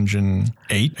Living Dungeon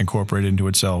incorporated into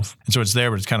itself. And so it's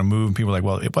there, but it's kind of moved. People are like,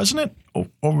 well, it wasn't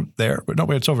it over there, but no,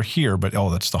 it's over here. But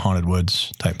that's the haunted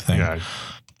woods type thing. Yeah.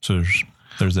 So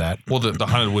there's that. Well, the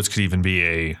haunted woods could even be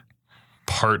a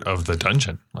part of the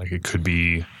dungeon. Like it could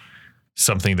be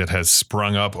something that has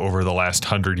sprung up over the last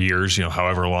 100 years,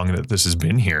 however long that this has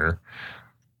been here.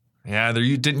 Yeah, there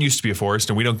didn't used to be a forest,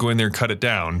 and we don't go in there and cut it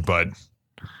down, but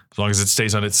as long as it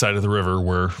stays on its side of the river,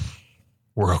 we're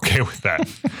okay with that.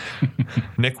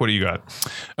 Nick, what do you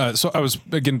got? So I was,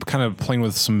 again, kind of playing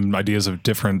with some ideas of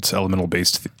different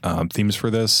elemental-based themes for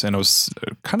this, and I was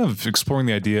kind of exploring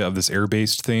the idea of this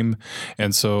air-based theme.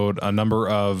 And so a number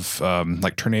of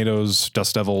like tornadoes,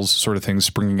 dust devils, sort of things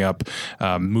springing up,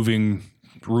 moving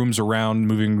rooms around,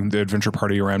 moving the adventure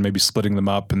party around, maybe splitting them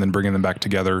up and then bringing them back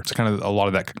together. It's kind of a lot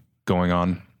of that going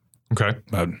on. Okay.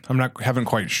 But haven't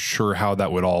quite sure how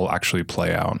that would all actually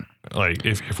play out. Like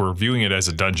if we're viewing it as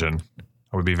a dungeon,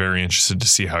 I would be very interested to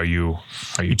see how you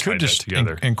You tie could that just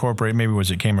together. incorporate, maybe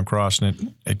it came across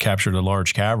and it captured a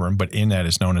large cavern, but in that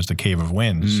it's known as the Cave of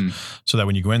Winds. So that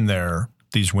when you go in there,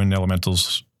 these wind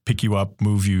elementals pick you up,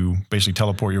 move you, basically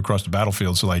teleport you across the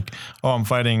battlefield. So like, I'm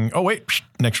fighting,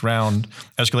 next round,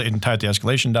 escalate and tie the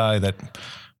escalation die that,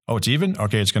 Oh, it's even?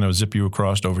 Okay, it's going to zip you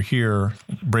across over here,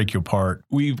 break you apart.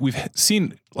 We've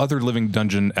seen other Living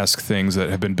Dungeon-esque things that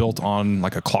have been built on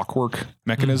like a clockwork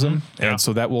mechanism, Yeah. and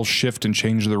so that will shift and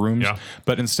change the rooms. Yeah.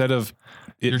 But instead of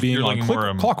it being you're on looking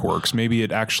more, clockworks, maybe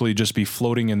it actually just be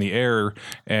floating in the air,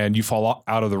 and you fall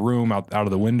out of the room, out of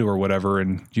the window or whatever,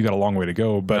 and you got a long way to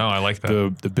go. But No, I like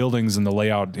that. The buildings and the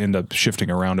layout end up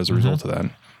shifting around as a result of that.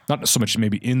 Not so much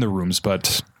maybe in the rooms,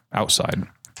 but outside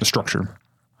the structure.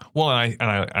 Well, and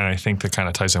I think that kind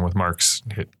of ties in with Mark's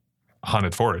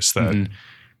Haunted Forest, that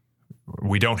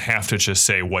we don't have to just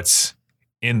say what's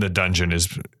in the dungeon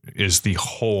is the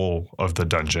whole of the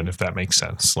dungeon, if that makes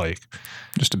sense. Like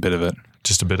Just a bit of it.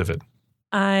 just a bit of it.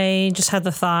 I just had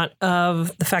the thought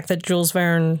of the fact that Jules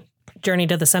Verne Journey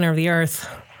to the Center of the Earth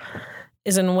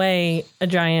is in a way a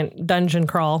giant dungeon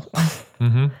crawl.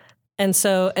 Mm-hmm.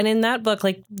 And in that book,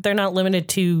 like, they're not limited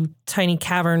to tiny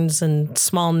caverns and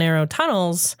small, narrow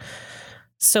tunnels.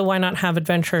 So why not have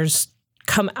adventurers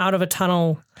come out of a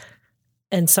tunnel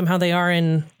and somehow they are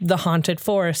in the haunted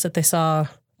forest that they saw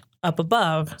up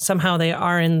above. Somehow they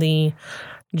are in the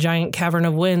giant cavern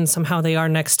of wind. Somehow they are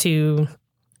next to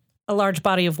a large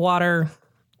body of water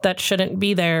that shouldn't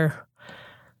be there.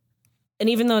 And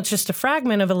even though it's just a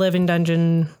fragment of a living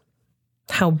dungeon,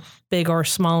 how big or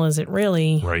small is it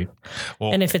really? Right.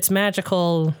 Well, And if it's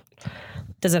magical,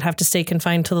 does it have to stay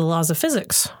confined to the laws of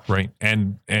physics? right.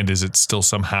 And is it still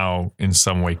somehow in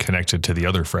some way connected to the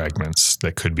other fragments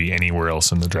that could be anywhere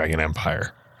else in the Dragon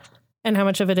Empire? And how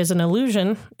much of it is an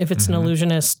illusion if it's an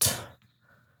illusionist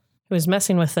who is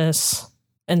messing with this?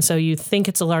 And so you think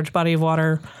it's a large body of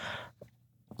water,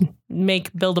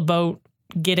 build a boat,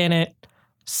 get in it,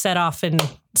 set off and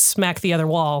smack the other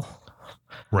wall.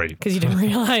 Right. Because you didn't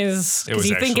realize, It was because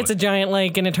you think actually- it's a giant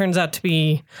lake and it turns out to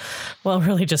be, well,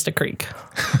 really just a creek.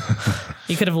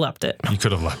 You could have leapt it. You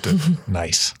could have left it.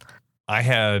 Nice. I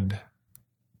had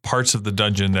parts of the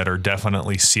dungeon that are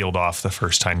definitely sealed off the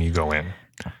first time you go in.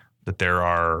 That there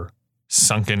are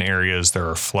sunken areas, there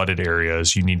are flooded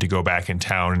areas. You need to go back in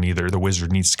town and either the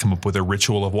wizard needs to come up with a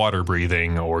ritual of water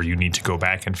breathing, or you need to go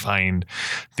back and find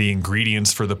the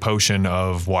ingredients for the potion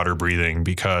of water breathing,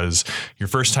 because your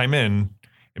first time in,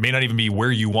 it may not even be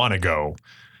where you want to go,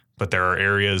 but there are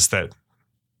areas that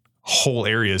whole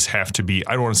areas have to be,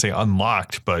 I don't want to say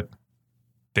unlocked, but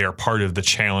they are part of the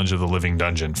challenge of the living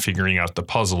dungeon, figuring out the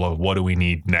puzzle of what do we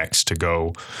need next to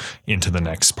go into the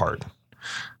next part.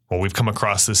 Well, we've come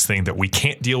across this thing that we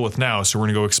can't deal with now, so we're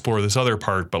going to go explore this other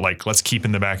part, but like, let's keep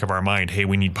in the back of our mind, hey,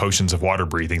 we need potions of water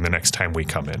breathing the next time we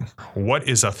come in. What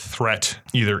is a threat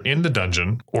either in the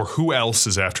dungeon or who else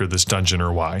is after this dungeon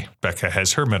or why? Becca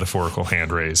has her metaphorical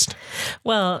hand raised.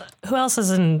 Well, who else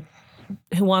is in,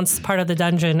 who wants part of the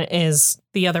dungeon is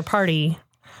the other party,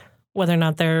 whether or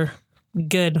not they're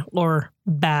good or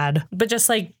bad. But just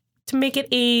like to make it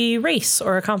a race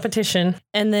or a competition.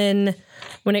 And then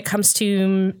when it comes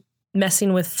to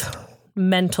messing with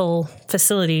mental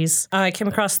facilities, I came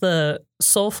across the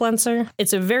Soul Flenser.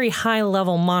 It's a very high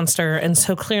level monster, and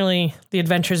so clearly the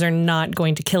adventurers are not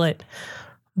going to kill it.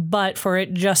 But for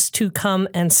it just to come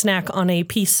and snack on a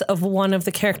piece of one of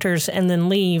the characters and then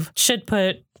leave should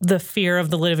put the fear of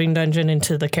the living dungeon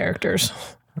into the characters.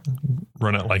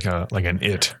 Run it like an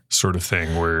it sort of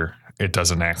thing where it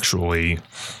doesn't actually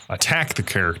attack the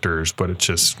characters, but it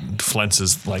just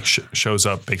flences, like shows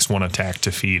up, makes one attack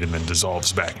to feed, and then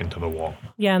dissolves back into the wall.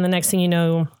 Yeah, and the next thing you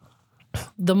know,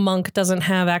 the monk doesn't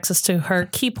have access to her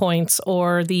key points,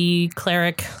 or the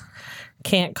cleric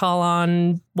can't call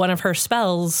on one of her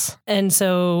spells. And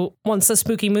so once the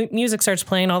spooky music starts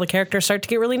playing, all the characters start to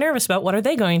get really nervous about what are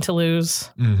they going to lose.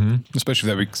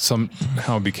 Especially if that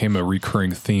somehow became a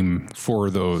recurring theme for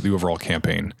the overall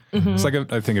campaign. It's like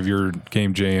I think of your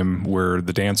game, JM, where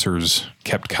the dancers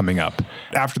kept coming up.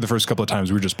 After the first couple of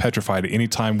times, we were just petrified.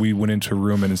 Anytime we went into a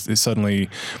room and it suddenly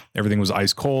everything was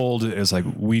ice cold, it's like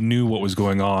we knew what was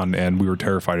going on and we were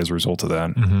terrified as a result of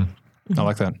that. I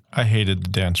like that. I hated the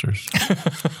dancers.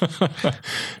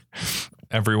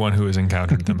 Everyone who has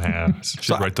encountered them has.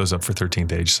 Should write those up for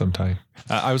 13th Age sometime.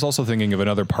 I was also thinking of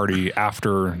another party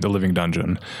after the Living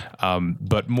Dungeon,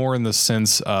 but more in the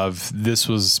sense of this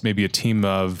was maybe a team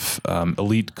of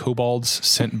elite kobolds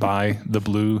sent by the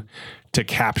Blue to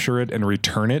capture it and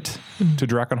return it to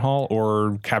Drakenhall,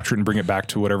 or capture it and bring it back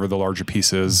to whatever the larger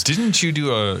piece is. Didn't you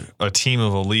do a team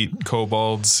of elite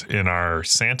kobolds in our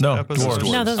Santa episode?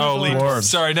 Dwarves. No, those are elite. dwarves.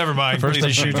 Sorry, never mind. First they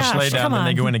Please. shoot the Gosh, sleigh down, come then they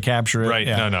on. go in to capture it. Right.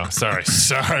 Yeah. No.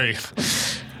 Sorry.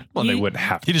 Well, they wouldn't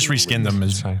have to. You just reskin them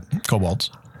as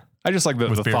kobolds. I just like the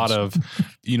beards. thought of,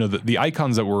 the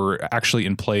icons that were actually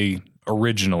in play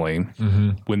originally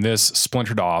when this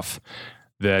splintered off.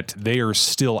 that they are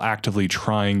still actively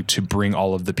trying to bring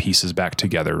all of the pieces back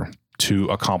together to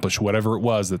accomplish whatever it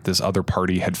was that this other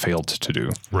party had failed to do.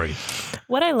 Right.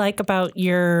 What I like about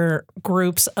your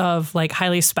groups of like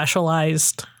highly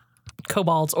specialized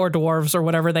kobolds or dwarves or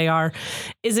whatever they are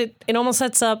is it almost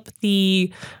sets up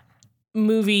the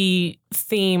movie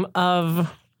theme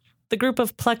of the group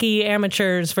of plucky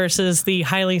amateurs versus the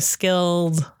highly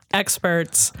skilled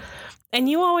experts. And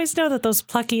you always know that those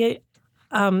plucky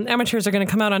amateurs are going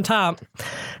to come out on top,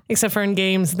 except for in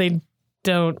games, they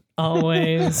don't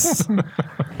always.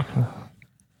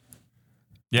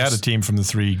 You had a team from the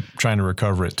 3 trying to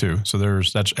recover it too. So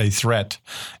that's a threat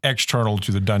external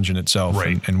to the dungeon itself,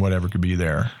 right, and whatever could be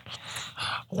there.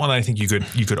 One, I think you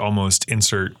could almost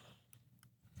insert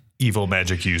evil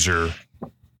magic user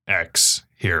X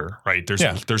here, right?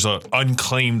 There's a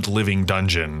unclaimed living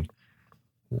dungeon.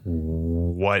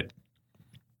 What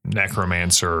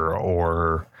necromancer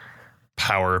or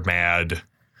power mad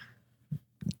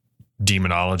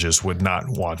demonologist would not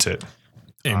want it?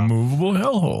 A movable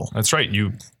hellhole. That's right.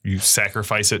 You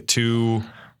sacrifice it to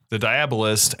the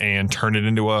Diabolist and turn it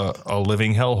into a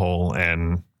living hellhole.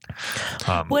 And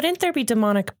wouldn't there be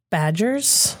demonic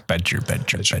badgers? Badger. Go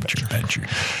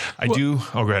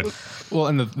ahead. Well,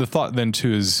 and the thought then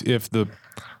too is if the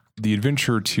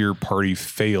adventure tier party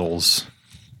fails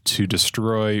to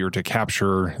destroy or to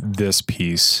capture this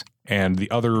piece, and the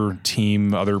other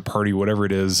team, other party, whatever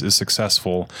it is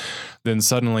successful, then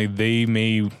suddenly the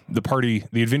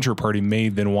adventure party may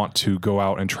then want to go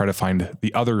out and try to find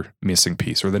the other missing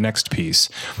piece or the next piece.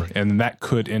 Right. And that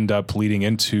could end up leading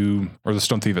into, or the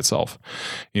Stone Thief itself.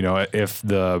 You know, if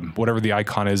whatever the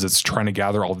icon is, it's trying to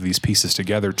gather all of these pieces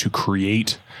together to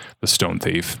create the Stone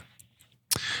Thief.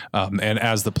 And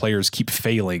as the players keep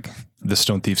failing, the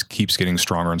Stone Thief keeps getting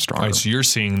stronger and stronger. Right, so you're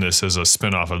seeing this as a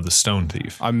spinoff of the Stone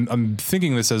Thief. I'm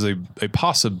thinking this as a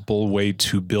possible way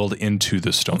to build into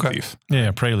the Stone Thief. Yeah,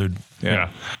 prelude.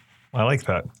 Yeah. I like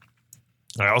that.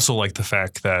 I also like the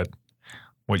fact that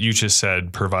what you just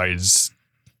said provides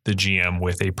the GM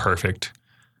with a perfect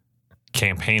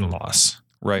campaign loss.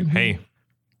 Right. Mm-hmm. Hey,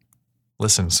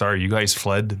 listen, sorry, you guys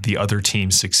fled. The other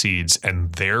team succeeds,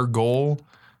 and their goal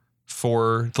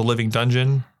for the living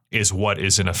dungeon is what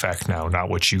is in effect now, not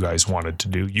what you guys wanted to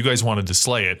do. You guys wanted to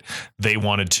slay it. They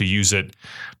wanted to use it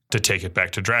to take it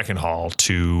back to Drakenhall,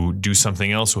 to do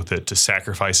something else with it, to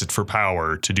sacrifice it for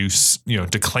power, to do,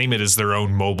 to claim it as their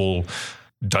own mobile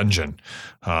dungeon.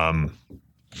 Now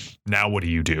what do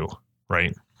you do,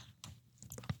 right? Is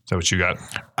that what you got?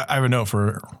 I have a note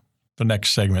for the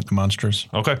next segment, the monsters.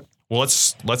 Okay. Well,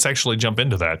 let's actually jump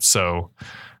into that. So,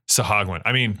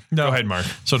 Sahagwin. Go ahead, Mark.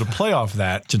 So to play off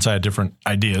that, since I had different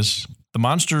ideas, the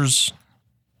monsters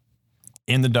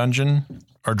in the dungeon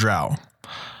are drow.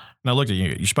 Now look at you.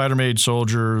 Your spider maid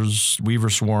soldiers, weaver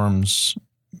swarms,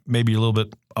 maybe a little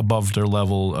bit above their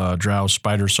level, drow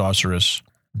spider sorceress.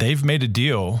 They've made a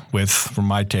deal with, from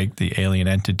my take, the alien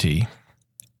entity,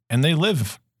 and they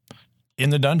live in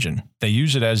the dungeon. They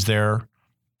use it as their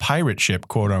pirate ship,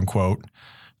 quote unquote,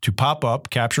 to pop up,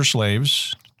 capture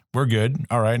slaves. We're good.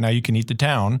 All right, now you can eat the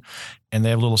town. And they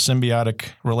have a little symbiotic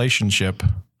relationship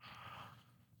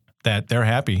that they're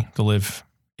happy to live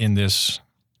in this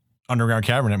underground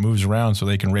cavern that moves around so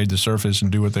they can raid the surface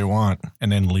and do what they want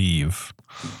and then leave.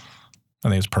 I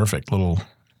think it's perfect. Little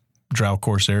drow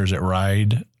corsairs that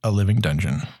ride a living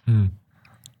dungeon.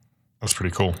 That's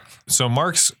pretty cool. So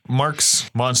Mark's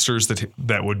monsters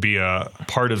that would be a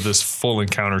part of this full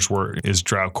encounters is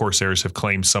drow corsairs have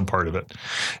claimed some part of it.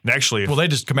 And actually, well, they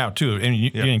just come out too. And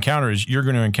the encounter is you're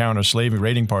going to encounter a slave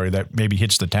raiding party that maybe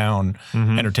hits the town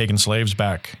and are taking slaves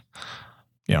back.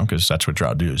 Because that's what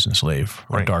drow do, is enslave,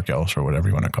 or dark elves, or whatever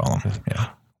you want to call them.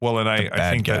 Yeah. Well, and I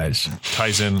think guys. That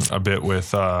ties in a bit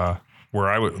with the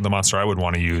monster I would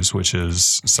want to use, which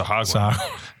is Sahagwin,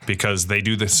 because they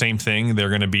do the same thing. They're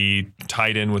going to be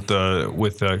tied in with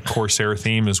the Corsair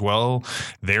theme as well.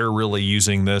 They're really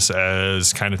using this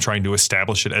as kind of trying to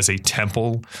establish it as a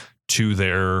temple to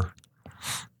their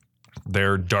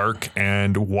dark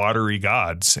and watery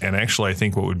gods. And actually, I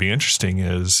think what would be interesting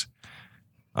is,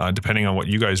 depending on what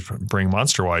you guys bring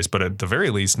monster-wise, but at the very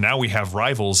least, now we have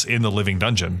rivals in the living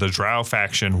dungeon. The drow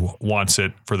faction wants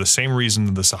it for the same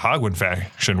reason the Sahagwin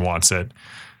faction wants it.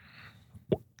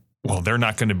 Well, they're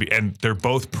not going to be, and they're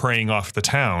both preying off the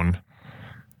town.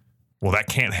 Well, that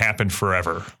can't happen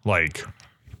forever. Like,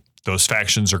 those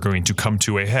factions are going to come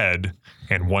to a head,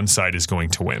 and one side is going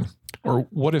to win. Or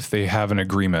what if they have an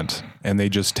agreement and they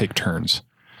just take turns?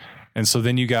 And so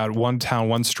then you got one town,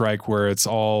 one strike where it's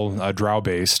all drow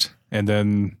based, and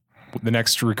then the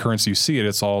next recurrence you see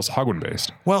it's all Sahagwin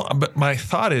based. Well, but my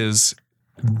thought is,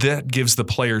 that gives the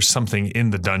players something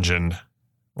in the dungeon.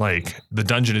 Like the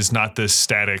dungeon is not this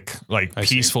static, like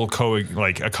peaceful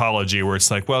ecology where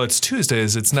it's like, well, it's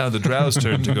Tuesdays. It's now the Drow's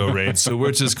turn to go raid. So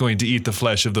we're just going to eat the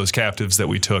flesh of those captives that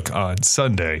we took on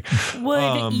Sunday.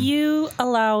 Would you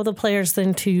allow the players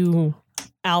then to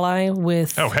ally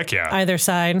with heck yeah. either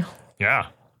side? Yeah.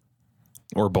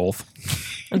 Or both.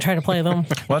 And try to play them?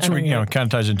 Well, that's what, kind of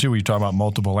ties into when you talk about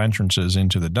multiple entrances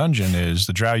into the dungeon is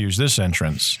the Drow use this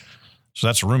entrance. So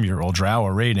that's a room your old Drow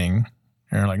are raiding.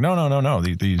 And you're like, no.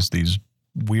 These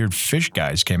weird fish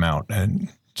guys came out. And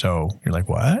so you're like,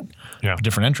 what? Yeah. A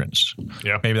different entrance.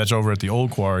 Yeah. Maybe that's over at the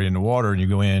old quarry in the water and you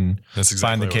go in, that's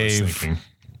exactly find the cave.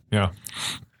 Yeah.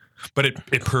 But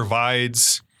it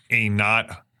provides a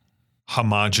not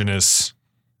homogenous,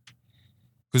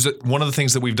 because one of the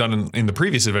things that we've done in the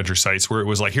previous adventure sites where it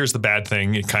was like, here's the bad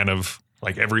thing. It kind of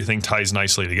like everything ties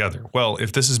nicely together. Well,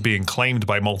 if this is being claimed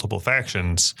by multiple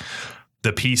factions,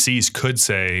 the PCs could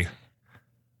say,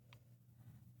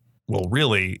 well,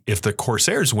 really, if the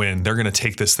Corsairs win, they're going to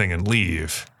take this thing and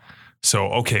leave. So,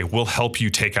 okay, we'll help you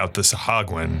take out the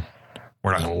Sahagwin.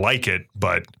 We're not going to like it,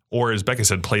 or as Becca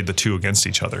said, played the two against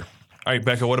each other. All right,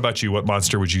 Becca, what about you? What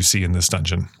monster would you see in this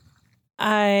dungeon?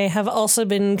 I have also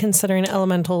been considering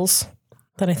elementals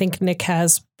that I think Nick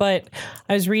has, but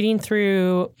I was reading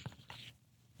through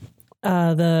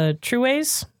the True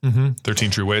Ways. 13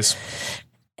 True Ways.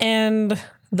 And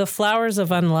the Flowers of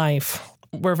Unlife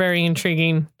were very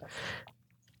intriguing.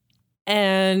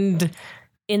 And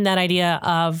in that idea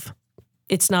of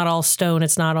it's not all stone,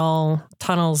 it's not all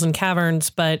tunnels and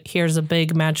caverns, but here's a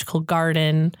big magical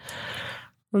garden.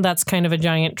 That's kind of a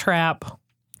giant trap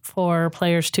for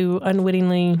players to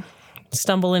unwittingly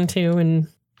stumble into. And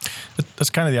that's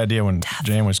kind of the idea when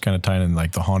Jan was kind of tying in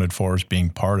like the haunted forest being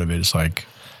part of it. It's like,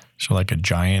 so like a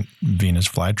giant Venus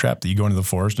flytrap that you go into the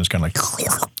forest and it's kind of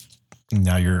like,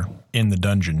 now you're in the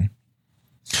dungeon.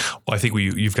 Well, I think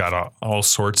you've got all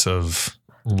sorts of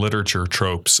literature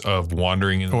tropes of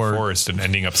wandering in the forest and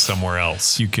ending up somewhere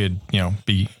else. You could,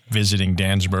 be visiting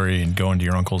Dansbury and go into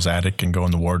your uncle's attic and go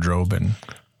in the wardrobe. And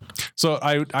so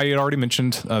I had already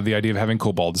mentioned the idea of having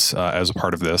kobolds as a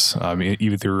part of this.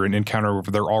 Either an encounter where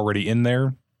they're already in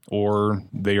there or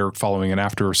they are following in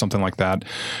after or something like that.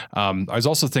 I was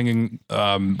also thinking,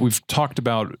 we've talked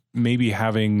about maybe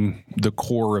having the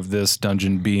core of this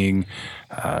dungeon being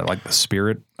like the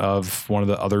spirit of one of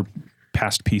the other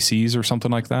past PCs or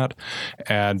something like that.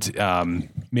 And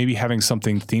maybe having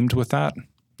something themed with that.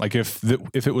 Like if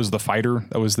it was the fighter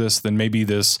that was this, then maybe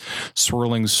this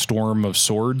swirling storm of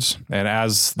swords. And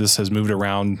as this has moved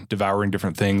around, devouring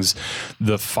different things,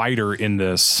 the fighter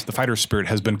spirit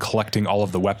has been collecting all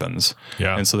of the weapons.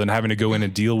 Yeah. And so then having to go in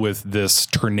and deal with this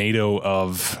tornado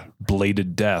of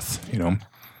bladed death,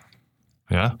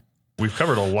 Yeah. We've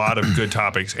covered a lot of good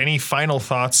topics. Any final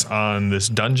thoughts on this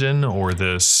dungeon or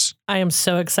this? I am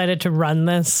so excited to run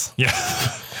this. Yeah.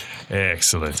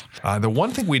 Excellent. The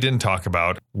one thing we didn't talk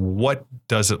about, what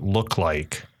does it look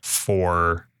like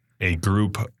for a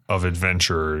group of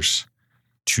adventurers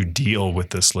to deal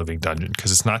with this living dungeon?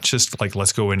 Because it's not just like,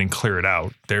 let's go in and clear it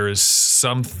out. There is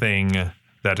something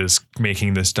that is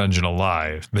making this dungeon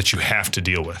alive that you have to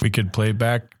deal with. We could play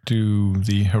back to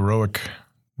the heroic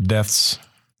deaths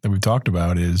that we've talked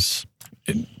about is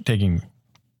taking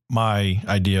my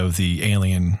idea of the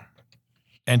alien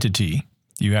entity.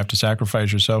 You have to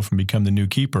sacrifice yourself and become the new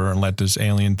keeper and let this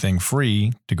alien thing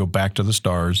free to go back to the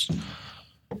stars.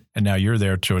 And now you're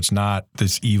there, so it's not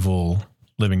this evil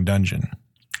living dungeon.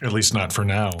 At least not for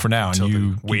now. For now, and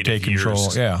you take control.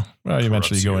 Yeah. Well,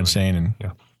 eventually you go insane and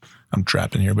I'm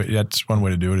trapped in here. But that's one way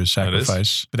to do it is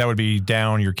sacrifice. But that would be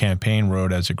down your campaign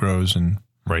road as it grows. And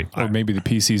right. Or maybe the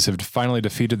PCs have finally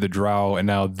defeated the Drow and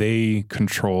now they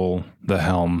control the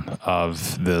helm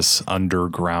of this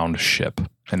underground ship.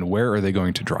 And where are they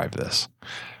going to drive this?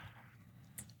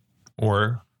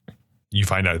 Or you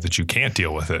find out that you can't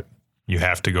deal with it. You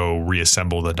have to go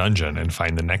reassemble the dungeon and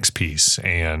find the next piece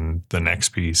and the next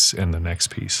piece and the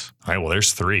next piece. All right, well,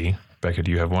 there's 3. Becca,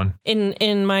 do you have one?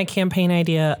 In my campaign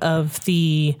idea of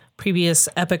the previous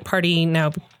epic party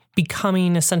now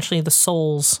becoming essentially the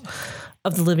souls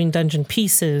of the living dungeon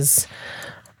pieces,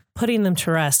 putting them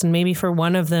to rest. And maybe for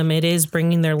one of them, it is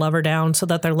bringing their lover down so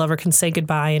that their lover can say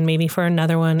goodbye. And maybe for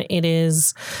another one, it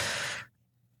is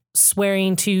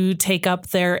swearing to take up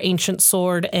their ancient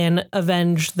sword and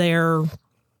avenge their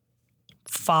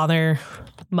father,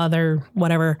 mother,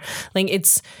 whatever. Like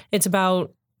it's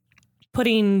about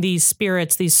putting these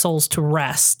spirits, these souls to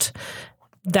rest.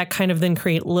 That kind of then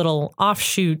create little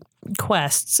offshoot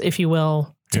quests, if you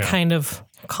will, to kind of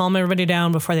calm everybody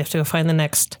down before they have to go find the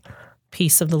next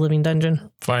piece of the living dungeon.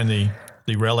 Find the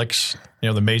the relics,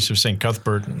 the Mace of St.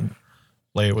 Cuthbert, and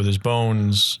lay it with his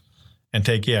bones, and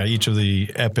take each of the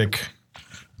epic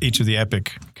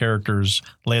characters,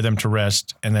 lay them to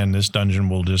rest, and then this dungeon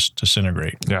will just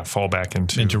disintegrate. Yeah, fall back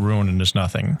into ruin and just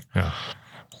nothing. Yeah.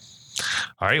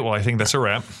 All right, well, I think that's a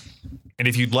wrap. And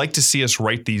if you'd like to see us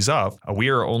write these up, we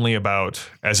are only about,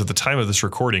 as of the time of this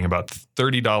recording, about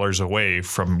 $30 away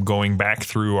from going back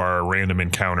through our random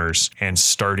encounters and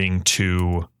starting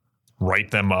to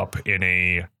write them up in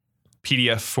a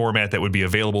PDF format that would be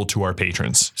available to our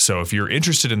patrons. So if you're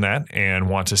interested in that and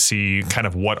want to see kind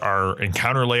of what our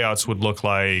encounter layouts would look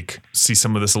like, see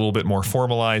some of this a little bit more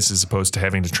formalized as opposed to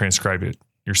having to transcribe it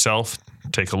yourself,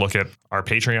 take a look at our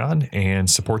Patreon and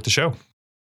support the show.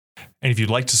 And if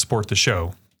you'd like to support the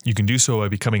show, you can do so by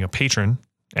becoming a patron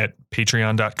at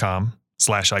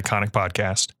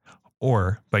patreon.com/iconicpodcast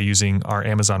or by using our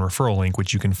Amazon referral link,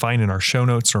 which you can find in our show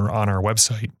notes or on our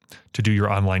website to do your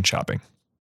online shopping.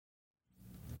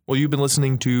 Well, you've been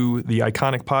listening to the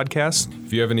Iconic Podcast.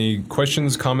 If you have any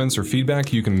questions, comments, or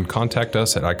feedback, you can contact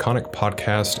us at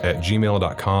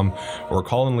iconicpodcast@gmail.com or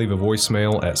call and leave a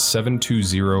voicemail at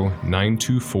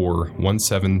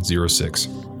 720-924-1706.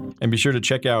 And be sure to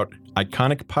check out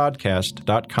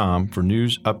iconicpodcast.com for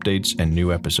news, updates, and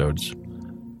new episodes.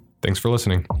 Thanks for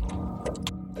listening.